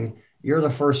wording. You're the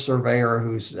first surveyor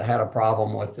who's had a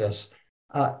problem with this.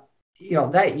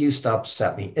 That used to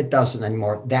upset me. It doesn't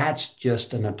anymore. That's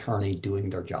just an attorney doing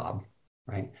their job,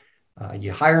 right?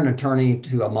 You hire an attorney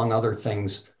to, among other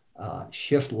things,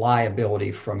 shift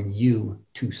liability from you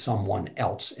to someone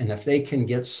else. And if they can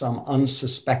get some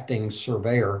unsuspecting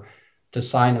surveyor to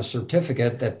sign a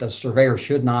certificate that the surveyor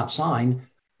should not sign,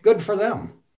 good for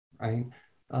them, right?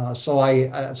 So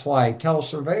that's why I tell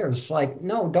surveyors,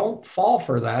 no, don't fall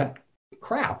for that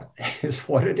crap, is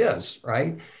what it is,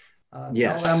 right?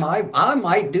 Yes. Tell them I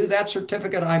might do that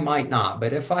certificate, I might not.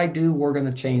 But if I do, we're going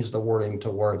to change the wording to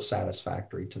where it's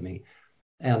satisfactory to me.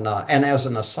 And as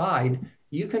an aside,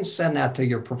 you can send that to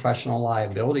your professional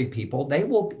liability people. They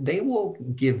will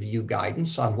give you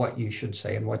guidance on what you should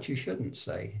say and what you shouldn't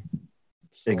say.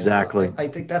 So, exactly. I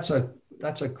think that's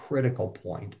a critical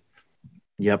point.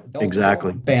 Yep,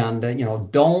 exactly.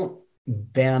 Don't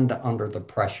bend under the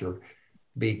pressure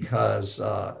because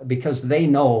they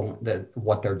know that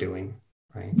what they're doing,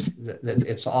 right? That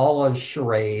it's all a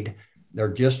charade.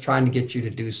 They're just trying to get you to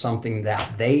do something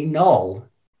that they know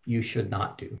you should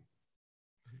not do.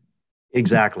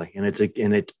 Exactly, and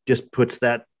it just puts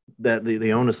the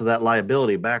onus of that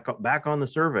liability back on the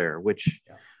surveyor, which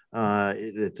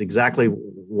it's exactly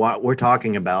what we're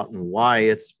talking about and why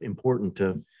it's important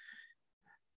to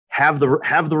have the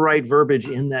right verbiage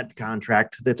in that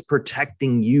contract that's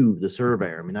protecting you, the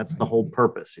surveyor. I mean, that's the whole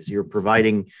purpose. Is you're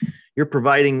providing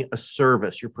a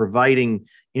service, you're providing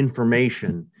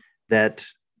information that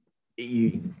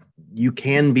you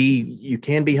can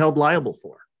be held liable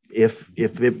for if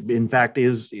it in fact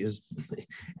is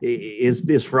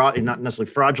fraud, not necessarily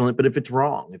fraudulent, but if it's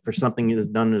wrong, if there's something that is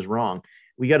done is wrong.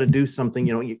 We got to do something,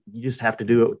 you just have to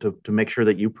do it to make sure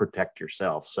that you protect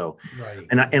yourself. So, right.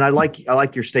 And I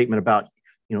like your statement about,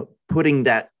 putting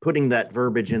that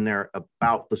verbiage in there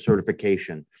about the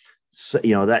certification. So,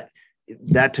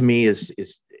 that to me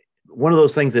is one of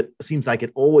those things that seems like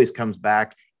it always comes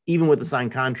back, even with the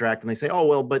signed contract. And they say, oh,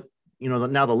 well, but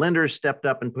now the lenders stepped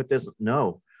up and put this.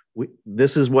 No,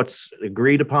 this is what's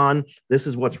agreed upon. This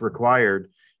is what's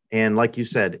required. And like you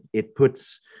said, it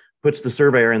puts puts the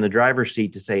surveyor in the driver's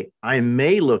seat to say, I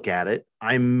may look at it,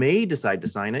 I may decide to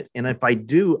sign it, and if I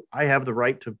do, I have the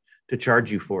right to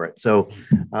charge you for it. So,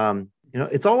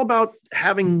 it's all about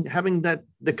having that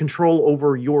the control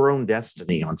over your own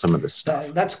destiny on some of this stuff.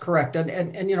 That's correct,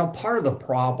 and part of the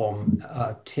problem,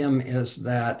 Tim, is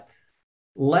that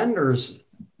lenders,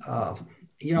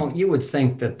 you would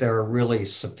think that they're really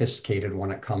sophisticated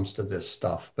when it comes to this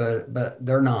stuff, but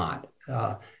they're not.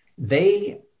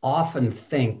 They often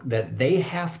think that they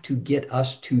have to get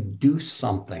us to do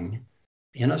something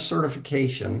in a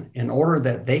certification in order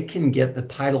that they can get the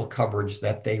title coverage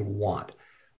that they want.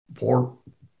 For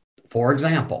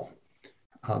example,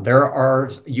 there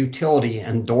are utility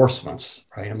endorsements,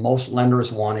 right? And most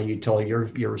lenders want a utility.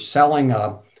 You're selling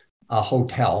a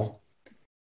hotel,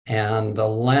 and the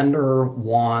lender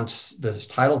wants this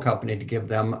title company to give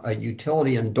them a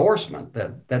utility endorsement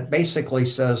that basically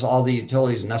says all the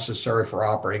utilities necessary for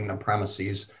operating the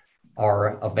premises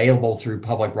are available through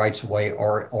public rights of way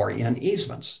or in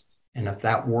easements. And if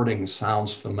that wording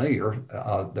sounds familiar,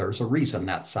 there's a reason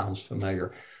that sounds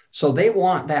familiar. So they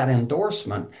want that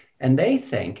endorsement, and they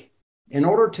think in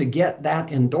order to get that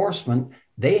endorsement,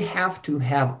 they have to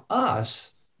have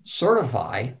us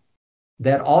certify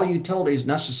that all utilities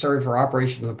necessary for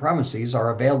operation of the premises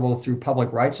are available through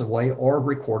public rights of way or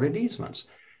recorded easements.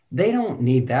 They don't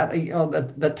need that.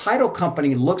 The title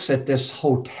company looks at this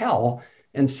hotel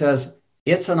and says,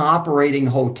 it's an operating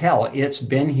hotel. It's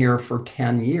been here for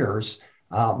 10 years.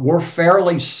 We're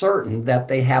fairly certain that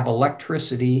they have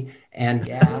electricity and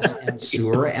gas and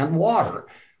sewer and water,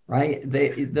 right?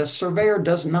 The surveyor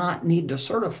does not need to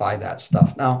certify that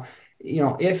stuff. Now,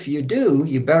 if you do,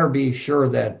 you better be sure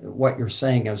that what you're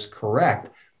saying is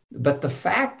correct. But the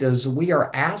fact is, we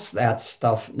are asked that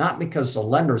stuff not because the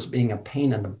lender's being a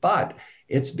pain in the butt.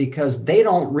 It's because they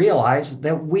don't realize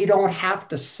that we don't have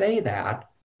to say that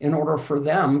in order for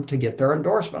them to get their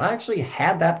endorsement. I actually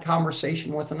had that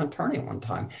conversation with an attorney one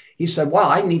time. He said, well,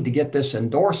 I need to get this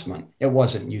endorsement. It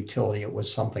wasn't utility, it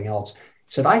was something else. He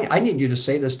said, I need you to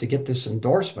say this to get this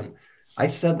endorsement. I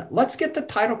said, let's get the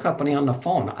title company on the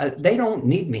phone. They don't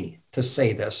need me to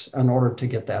say this in order to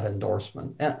get that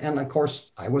endorsement. And of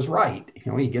course, I was right.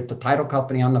 You get the title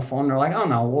company on the phone. They're like, oh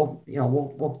no,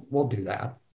 we'll do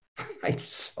that. Right?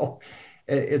 So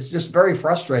it's just very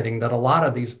frustrating that a lot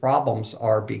of these problems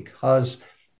are because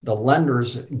the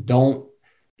lenders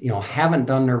haven't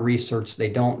done their research. They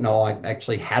don't know. I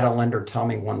actually had a lender tell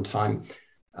me one time,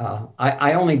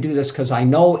 I only do this because I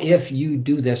know if you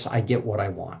do this, I get what I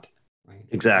want.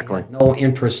 Exactly. No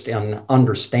interest in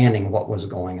understanding what was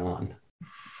going on.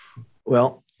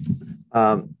 Well,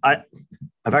 I've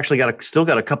actually still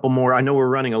got a couple more. I know we're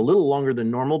running a little longer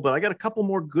than normal, but I got a couple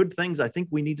more good things I think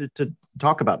we needed to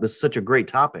talk about. This is such a great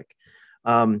topic.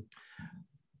 One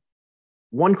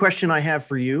question I have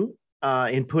for you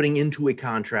in putting into a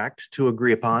contract to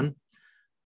agree upon,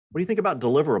 what do you think about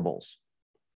deliverables?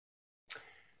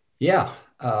 Yeah,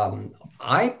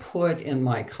 I put in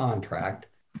my contract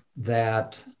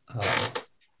that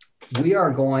we are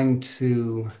going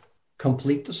to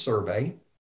complete the survey,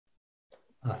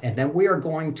 and then we are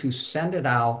going to send it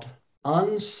out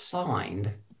unsigned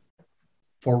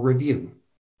for review.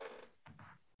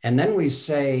 And then we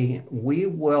say we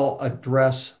will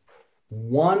address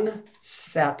one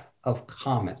set of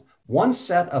comments, one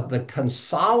set of the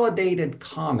consolidated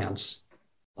comments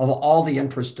of all the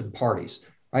interested parties,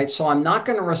 right? So I'm not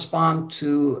going to respond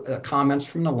to comments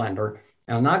from the lender.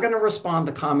 And I'm not going to respond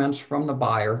to comments from the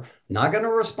buyer, I'm not going to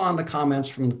respond to comments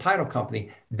from the title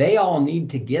company. They all need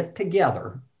to get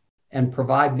together and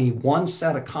provide me one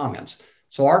set of comments.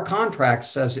 So our contract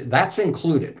says that's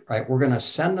included, right? We're going to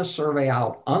send the survey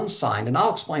out unsigned, and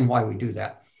I'll explain why we do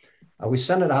that. We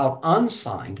send it out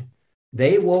unsigned.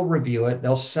 They will review it.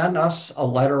 They'll send us a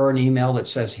letter or an email that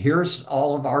says, here's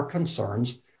all of our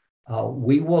concerns.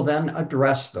 We will then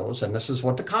address those. And this is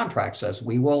what the contract says.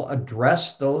 We will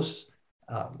address those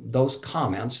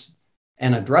comments,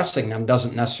 and addressing them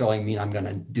doesn't necessarily mean I'm going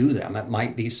to do them. It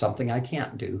might be something I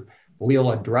can't do.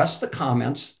 We'll address the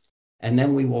comments, and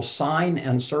then we will sign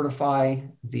and certify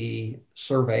the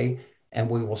survey, and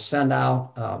we will send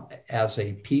out as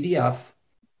a PDF,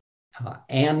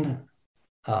 and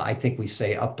I think we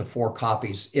say up to 4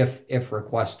 copies if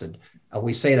requested.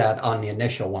 We say that on the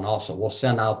initial one also. We'll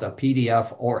send out the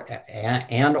PDF or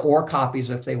copies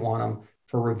if they want them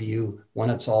for review. When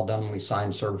it's all done, we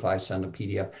sign, certify, send a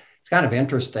PDF. It's kind of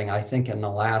interesting. I think in the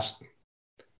last,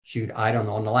 in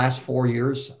the last 4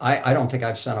 years, I don't think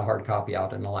I've sent a hard copy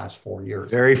out in the last 4 years.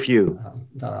 Very few.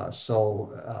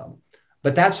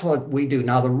 But that's what we do.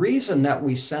 Now, the reason that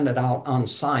we send it out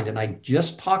unsigned, and I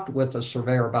just talked with a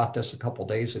surveyor about this a couple of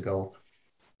days ago.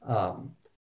 Um,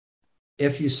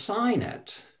 if you sign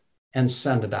it and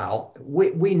send it out,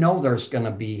 we know there's going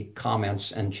to be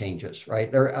comments and changes,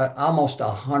 right? There almost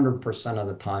 100% of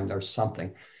the time there's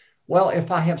something. Well,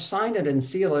 if I have signed it and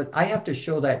sealed it, I have to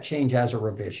show that change as a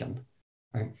revision,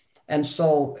 right? And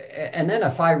so, and then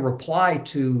if I reply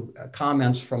to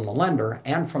comments from the lender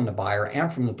and from the buyer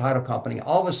and from the title company,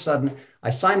 all of a sudden I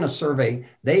sign the survey.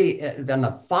 Then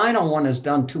the final one is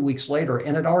done 2 weeks later,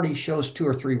 and it already shows 2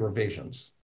 or 3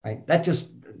 revisions, right? That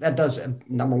does,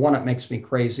 number one, it makes me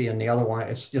crazy, and the other one,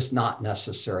 it's just not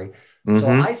necessary. So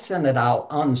I send it out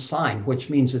unsigned, which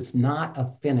means it's not a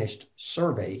finished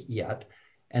survey yet.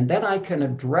 And then I can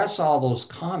address all those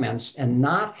comments and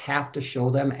not have to show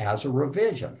them as a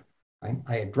revision, right?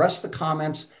 I address the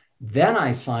comments, then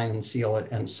I sign and seal it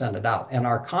and send it out. And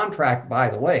our contract, by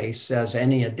the way, says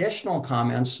any additional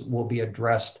comments will be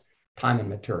addressed time and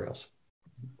materials.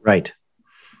 Right.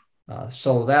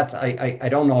 So that I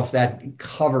don't know if that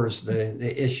covers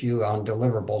the issue on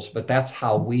deliverables, but that's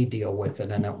how we deal with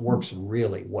it, and it works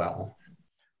really well.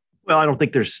 Well, I don't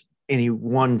think there's any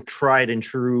one tried and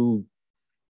true.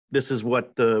 This is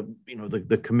what the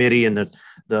committee and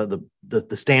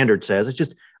the standard says. It's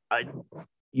just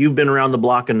you've been around the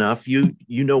block enough. You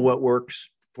know what works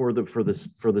for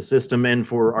the system and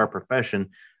for our profession.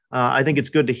 I think it's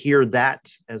good to hear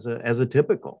that as a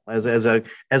typical, as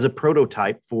a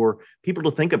prototype for people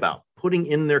to think about putting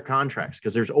in their contracts,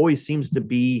 because there's always seems to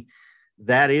be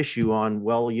that issue on,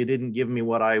 well, you didn't give me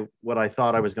what I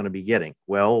thought I was going to be getting.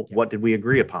 Well, what did we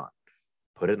agree upon?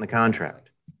 Put it in the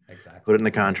contract. Exactly. Put it in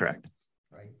the contract.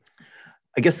 Right.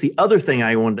 I guess the other thing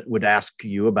I would ask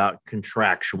you about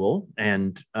contractual,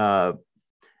 and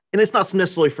it's not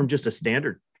necessarily from just a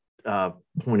standard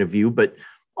point of view, but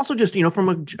also just,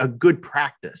 from a good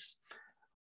practice.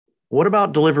 What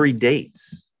about delivery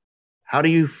dates? How do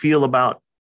you feel about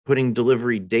putting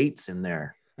delivery dates in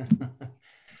there?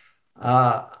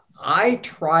 I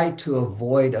try to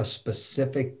avoid a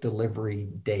specific delivery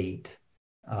date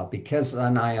because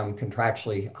then I am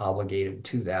contractually obligated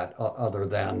to that, other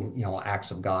than,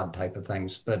 acts of God type of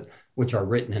things, but which are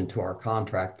written into our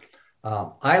contract.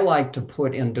 I like to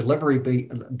put in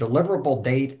deliverable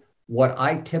date. What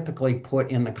I typically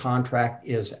put in the contract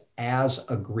is as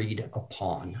agreed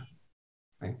upon.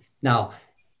 Right? Now,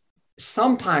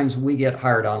 sometimes we get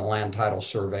hired on a land title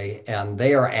survey and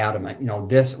they are adamant,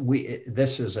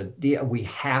 this is a deal. We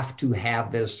have to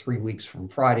have this 3 weeks from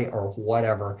Friday or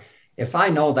whatever. If I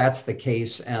know that's the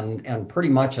case, and pretty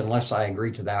much unless I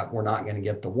agree to that, we're not going to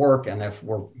get to work. And if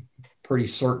we're pretty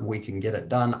certain we can get it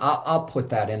done, I'll put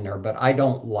that in there, but I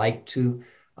don't like to.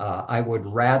 I would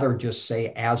rather just say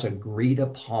as agreed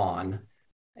upon,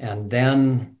 and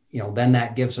then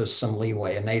that gives us some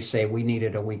leeway. And they say we need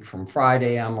it a week from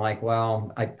Friday. I'm like,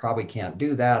 well, I probably can't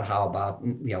do that. How about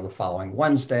the following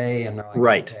Wednesday? And they're like,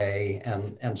 right. Okay.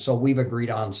 And so we've agreed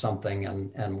on something,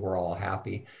 and we're all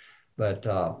happy. But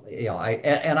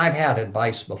I've had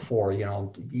advice before.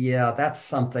 That's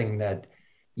something that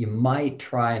you might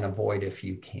try and avoid if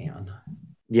you can.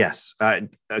 Yes, I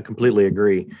completely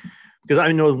agree. Because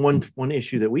I know one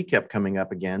issue that we kept coming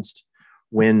up against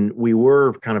when we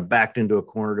were kind of backed into a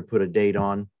corner to put a date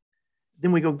on,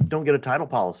 then we don't get a title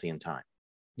policy in time.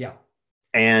 Yeah.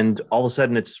 And all of a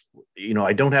sudden it's,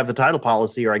 I don't have the title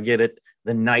policy, or I get it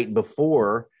the night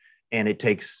before and it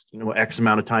takes, X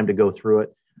amount of time to go through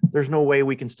it. There's no way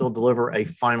we can still deliver a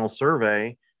final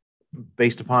survey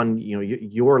based upon,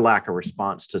 your lack of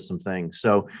response to some things.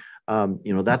 So,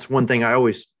 that's one thing I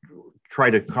always try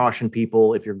to caution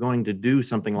people. If you're going to do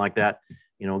something like that,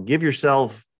 give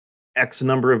yourself X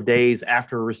number of days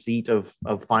after receipt of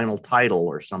final title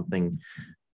or something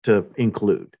to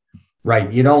include.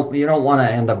 Right. You don't want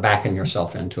to end up backing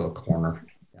yourself into a corner.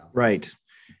 Yeah. Right.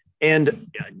 And,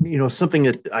 something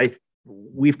that I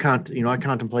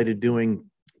contemplated doing,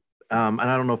 and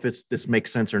I don't know if this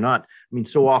makes sense or not. I mean,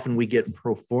 so often we get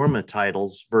pro forma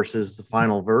titles versus the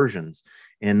final versions,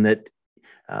 and that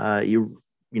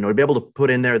to be able to put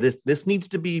in there, this needs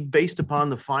to be based upon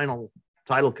the final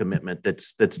title commitment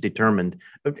that's determined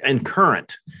and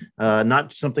current,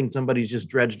 not something somebody's just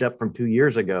dredged up from 2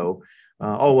 years ago.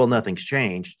 Nothing's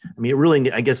changed. I mean, it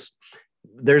really, I guess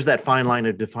there's that fine line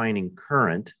of defining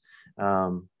current,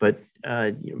 but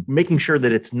making sure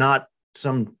that it's not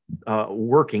some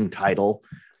working title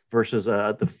versus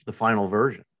the final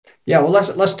version. Yeah, well,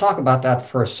 let's talk about that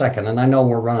for a second. And I know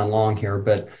we're running long here,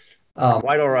 but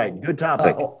quite all right. Good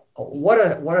topic.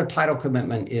 What a title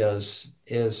commitment is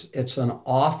it's an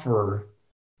offer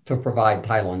to provide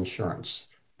title insurance.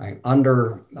 right?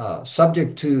 Under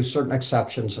subject to certain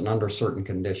exceptions and under certain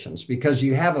conditions, because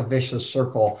you have a vicious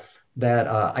circle that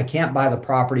I can't buy the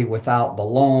property without the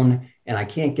loan, and I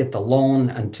can't get the loan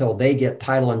until they get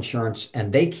title insurance,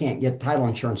 and they can't get title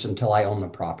insurance until I own the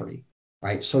property,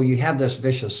 right? So you have this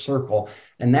vicious circle,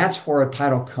 and that's where a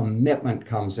title commitment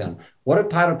comes in. What a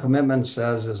title commitment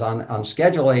says is on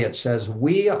Schedule A, it says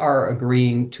we are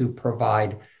agreeing to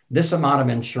provide this amount of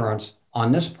insurance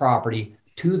on this property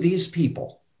to these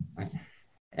people, right?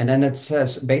 And then it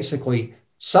says basically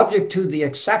subject to the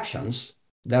exceptions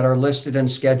that are listed in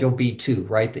Schedule B2,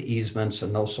 right? The easements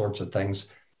and those sorts of things.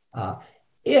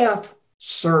 If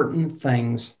certain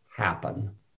things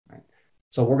happen, right?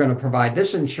 So we're going to provide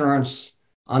this insurance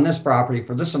on this property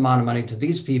for this amount of money to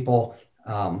these people,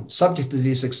 subject to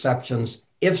these exceptions,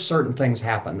 if certain things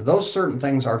happen. Those certain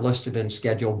things are listed in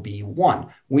Schedule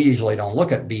B1. We usually don't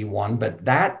look at B1, but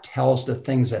that tells the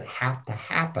things that have to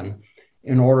happen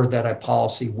in order that a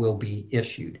policy will be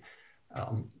issued.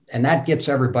 And that gets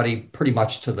everybody pretty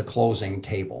much to the closing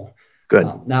table.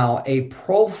 Good. Now, a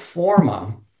pro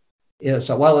forma is,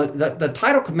 well, the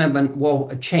title commitment will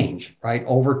change, right,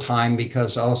 over time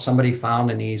because, somebody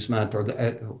found an easement, or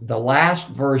the last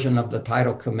version of the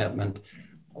title commitment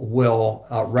will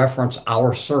reference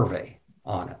our survey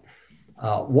on it.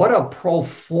 What a pro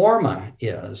forma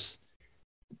is,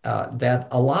 that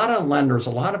a lot of lenders,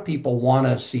 a lot of people want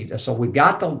to see this. So we've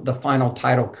got the final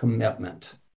title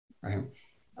commitment, right?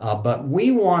 But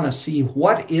we want to see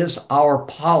what is our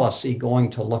policy going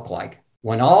to look like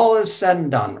when all is said and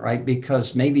done, right?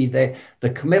 Because maybe the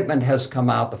commitment has come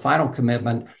out, the final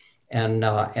commitment, and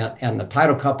the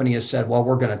title company has said, well,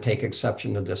 we're going to take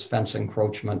exception to this fence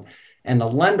encroachment. And the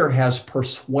lender has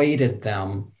persuaded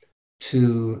them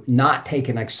to not take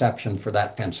an exception for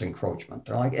that fence encroachment.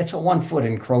 They're like, it's a 1 foot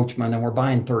encroachment and we're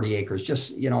buying 30 acres,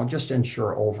 just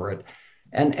insure over it.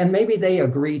 And maybe they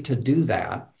agree to do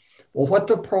that. Well, what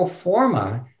the pro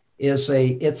forma is,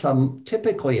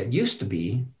 typically it used to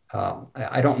be,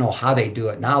 I don't know how they do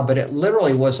it now, but it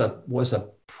literally was a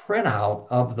printout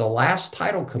of the last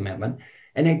title commitment,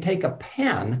 and they'd take a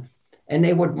pen and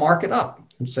they would mark it up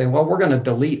and say, well, we're going to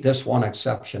delete this one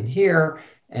exception here.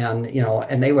 And,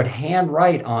 and they would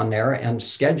handwrite on there, and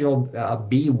Schedule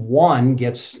B1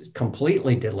 gets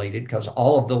completely deleted because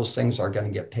all of those things are going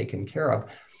to get taken care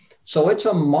of. So it's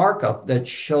a markup that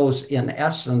shows, in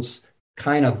essence,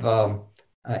 kind of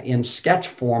in sketch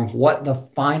form, what the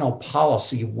final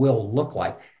policy will look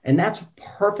like. And that's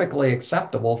perfectly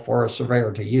acceptable for a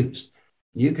surveyor to use.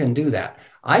 You can do that.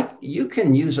 You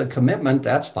can use a commitment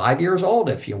that's 5 years old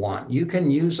if you want. You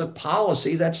can use a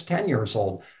policy that's 10 years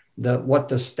old. What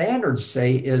the standards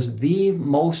say is the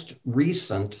most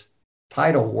recent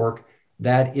title work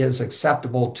that is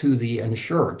acceptable to the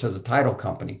insurer, to the title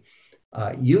company.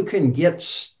 You can get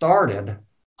started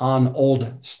on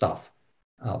old stuff.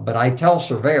 But I tell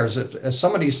surveyors, if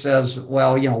somebody says,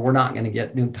 well, we're not going to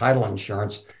get new title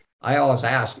insurance, I always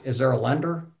ask, is there a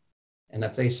lender? And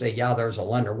if they say, yeah, there's a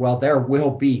lender, well, there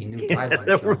will be new title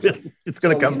insurance. It's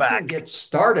going to come back. You can get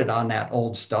started on that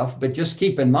old stuff, but just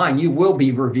keep in mind, you will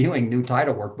be reviewing new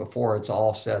title work before it's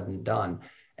all said and done.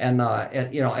 And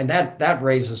that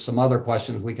raises some other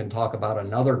questions we can talk about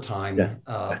another time,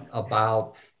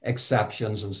 about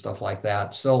exceptions and stuff like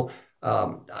that. So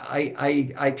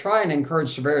I try and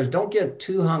encourage surveyors, don't get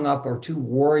too hung up or too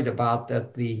worried about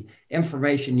that the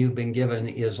information you've been given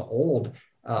is old.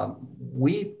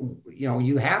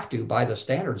 You have to, by the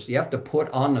standards, you have to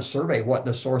put on the survey what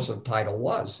the source of title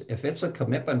was. If it's a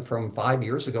commitment from 5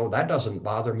 years ago, that doesn't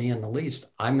bother me in the least.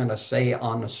 I'm going to say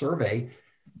on the survey,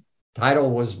 title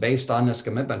was based on this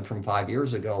commitment from 5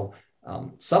 years ago.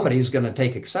 Somebody's going to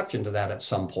take exception to that at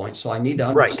some point. So I need to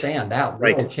understand that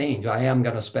will change. I am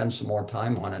going to spend some more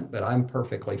time on it, but I'm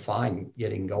perfectly fine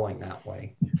getting going that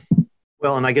way.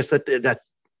 Well, and I guess that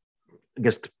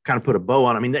to kind of put a bow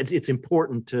on, I mean, it's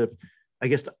important to,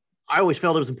 I always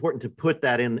felt it was important to put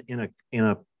that in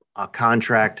a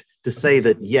contract to say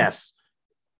that, yes,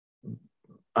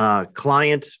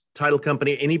 client, title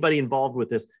company, anybody involved with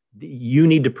this, you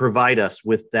need to provide us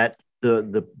with that,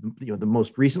 the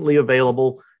most recently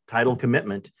available title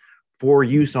commitment for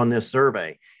use on this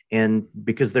survey. And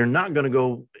because they're not going to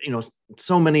go,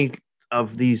 so many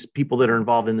of these people that are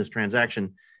involved in this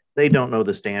transaction, they don't know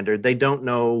the standard. They don't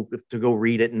know to go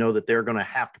read it and know that they're going to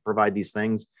have to provide these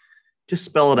things. Just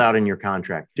spell it out in your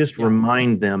contract. Just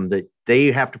remind them that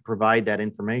they have to provide that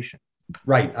information.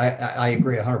 Right. I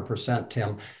agree 100%,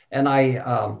 Tim. And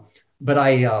But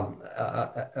I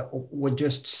would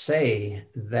just say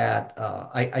that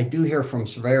I do hear from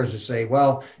surveyors who say,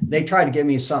 well, they tried to give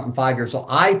me something 5 years old.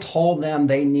 I told them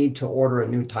they need to order a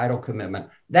new title commitment.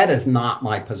 That is not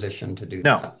my position to do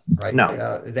No, that, right?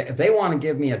 no. If they want to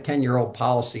give me a 10-year-old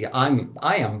policy, I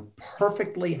am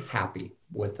perfectly happy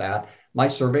with that. My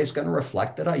survey is going to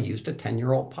reflect that I used a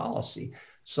 10-year-old policy.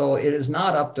 So it is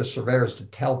not up to surveyors to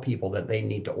tell people that they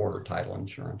need to order title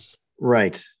insurance.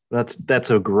 Right. That's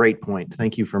a great point.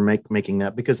 Thank you for making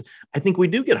that, because I think we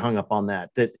do get hung up on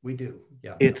that We do.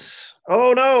 Yeah. it's,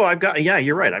 oh no, yeah,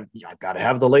 you're right. I've got to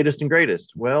have the latest and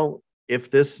greatest. Well, if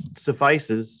this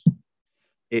suffices,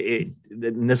 and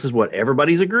this is what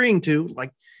everybody's agreeing to,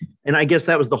 like, and I guess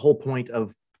that was the whole point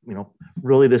of,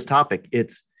 really this topic.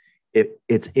 It's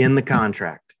in the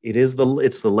contract. It's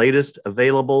the latest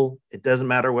available. It doesn't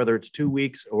matter whether it's 2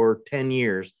 weeks or 10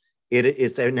 years.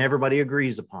 It's and everybody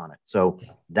agrees upon it. So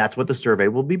that's what the survey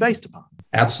will be based upon.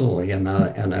 Absolutely,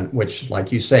 and which,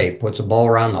 like you say, puts a bow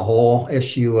around the whole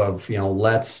issue of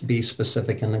let's be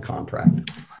specific in the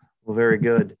contract. Well, very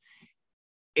good.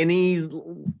 Any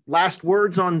last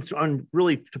words on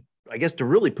really, I guess, to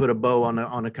really put a bow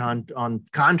on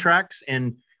contracts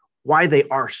and why they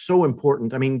are so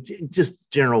important? I mean, just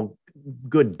general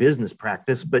good business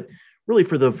practice, but really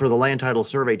for the land title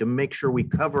survey to make sure we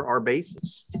cover our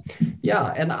bases.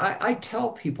 Yeah, and I tell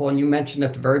people, and you mentioned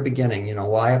at the very beginning,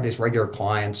 well, I have these regular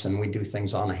clients and we do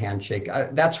things on a handshake.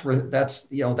 That's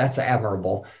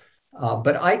admirable.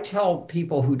 But I tell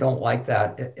people who don't like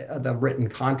that, the written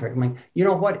contract, I mean, you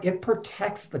know what? It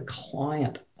protects the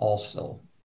client also,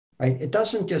 right? It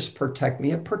doesn't just protect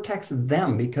me, it protects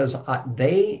them because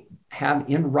they have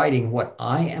in writing what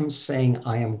I am saying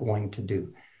I am going to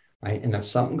do, right? And if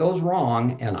something goes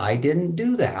wrong and I didn't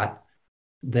do that,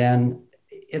 then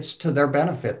it's to their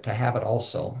benefit to have it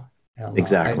also. And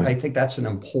exactly. I think that's an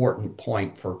important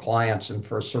point for clients and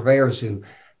for surveyors who,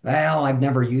 well, I've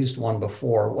never used one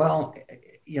before. Well,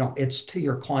 it's to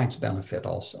your client's benefit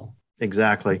also.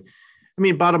 Exactly. I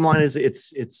mean, bottom line is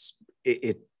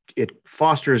it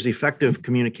fosters effective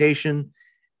communication,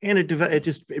 and it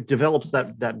develops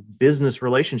that business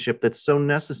relationship that's so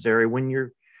necessary when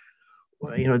you're,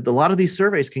 a lot of these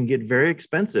surveys can get very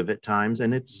expensive at times,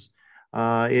 and it's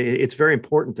very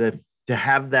important to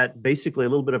have that, basically a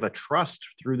little bit of a trust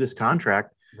through this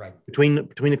contract, right, between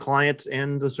the client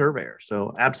and the surveyor.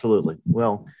 So absolutely.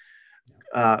 Well,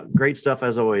 great stuff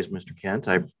as always, Mr. Kent.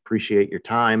 I appreciate your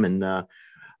time, and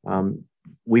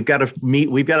we've got to meet.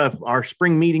 Our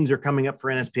spring meetings are coming up for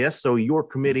NSPS, so your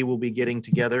committee will be getting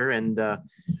together and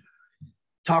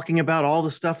talking about all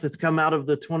the stuff that's come out of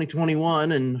the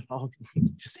 2021, and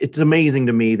it's amazing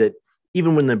to me that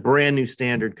even when the brand new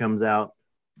standard comes out,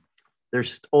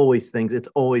 there's always things. It's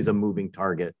always a moving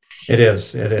target. It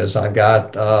is. I've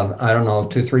got,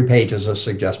 2-3 pages of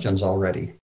suggestions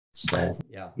already. So,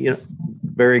 yeah.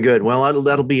 Very good. Well,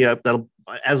 that'll be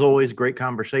as always, great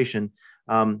conversation.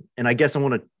 And I guess I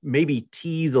want to maybe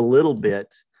tease a little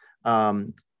bit.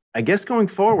 I guess going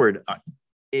forward,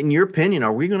 in your opinion,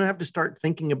 are we going to have to start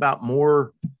thinking about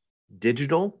more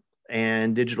digital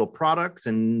products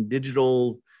and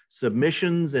digital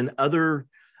submissions and other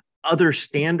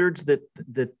standards that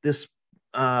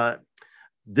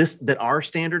our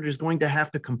standard is going to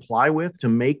have to comply with to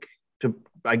meet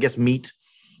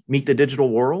the digital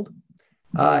world?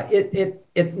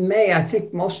 It may. I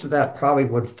think most of that probably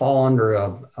would fall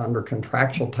under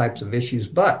contractual types of issues,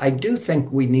 but I do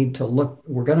think we're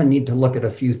going to need to look at a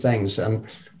few things. And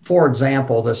for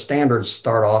example, the standards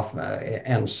start off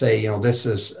and say, this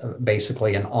is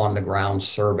basically an on the ground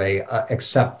survey,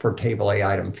 except for Table A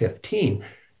item 15.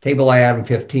 Table A item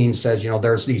 15 says,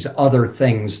 there's these other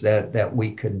things that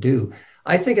we could do.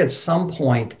 I think at some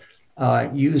point,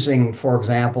 using, for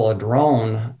example, a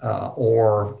drone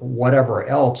or whatever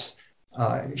else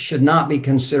should not be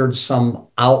considered some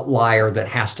outlier that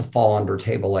has to fall under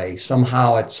Table A.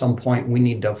 Somehow, at some point, we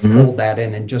need to fold that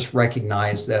in and just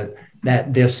recognize that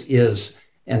this is,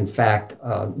 in fact,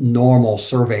 normal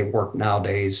survey work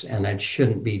nowadays, and it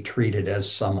shouldn't be treated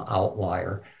as some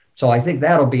outlier. So I think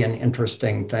that'll be an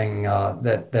interesting thing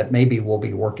that maybe we'll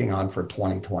be working on for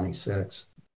 2026.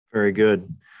 Very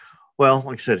good. Well,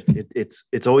 like I said,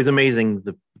 it's always amazing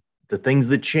the things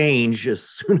that change as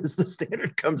soon as the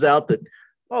standard comes out.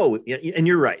 And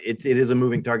you're right. It is a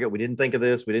moving target. We didn't think of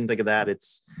this. We didn't think of that.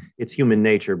 It's human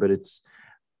nature, but it's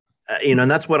and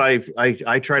that's what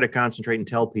I try to concentrate and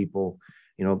tell people.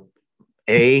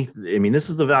 This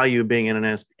is the value of being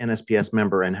an NSPS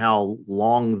member and how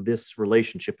long this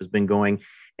relationship has been going,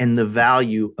 and the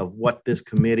value of what this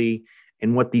committee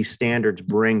and what these standards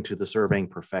bring to the surveying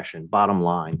profession. Bottom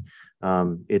line,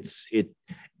 it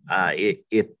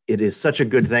is such a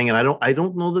good thing, and I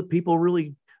don't know that people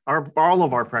really all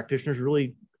of our practitioners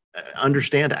really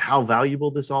understand how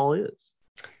valuable this all is.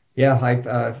 Yeah,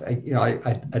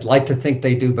 I'd like to think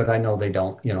they do, but I know they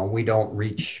don't. We don't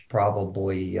reach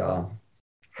probably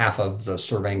half of the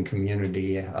surveying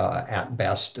community at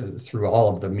best through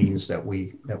all of the means that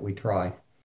we try.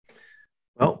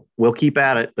 Well, we'll keep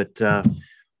at it, but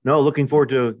no, looking forward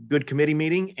to a good committee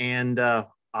meeting, and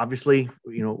obviously,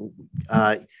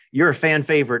 you're a fan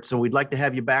favorite, so we'd like to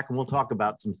have you back, and we'll talk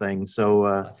about some things.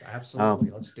 So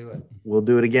absolutely, let's do it. We'll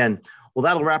do it again. Well,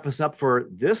 that'll wrap us up for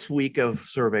this week of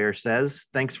Surveyor Says.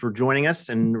 Thanks for joining us,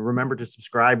 and remember to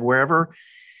subscribe wherever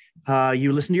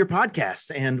you listen to your podcasts.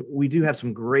 And we do have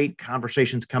some great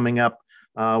conversations coming up.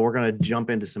 We're going to jump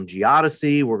into some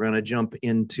geodesy. We're going to jump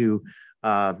into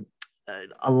a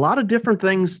lot of different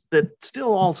things that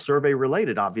still all survey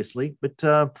related, obviously, but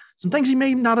some things you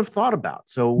may not have thought about.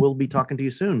 So we'll be talking to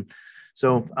you soon.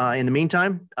 So in the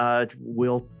meantime,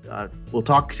 we'll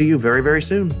talk to you very, very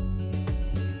soon.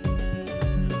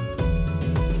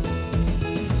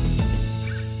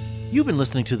 You've been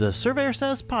listening to the Surveyor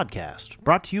Says podcast,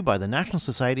 brought to you by the National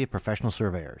Society of Professional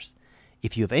Surveyors.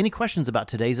 If you have any questions about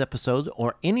today's episode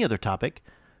or any other topic,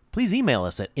 please email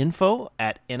us at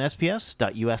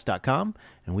info@nsps.us.com,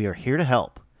 and we are here to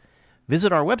help.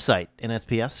 Visit our website,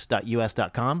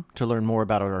 nsps.us.com, to learn more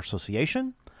about our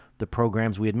association, the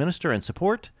programs we administer and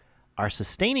support, our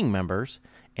sustaining members,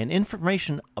 and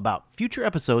information about future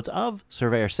episodes of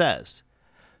Surveyor Says.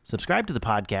 Subscribe to the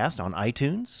podcast on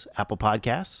iTunes, Apple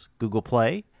Podcasts, Google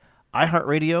Play,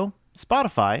 iHeartRadio,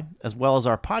 Spotify, as well as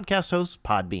our podcast host,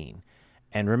 Podbean.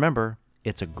 And remember,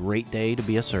 it's a great day to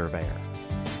be a surveyor.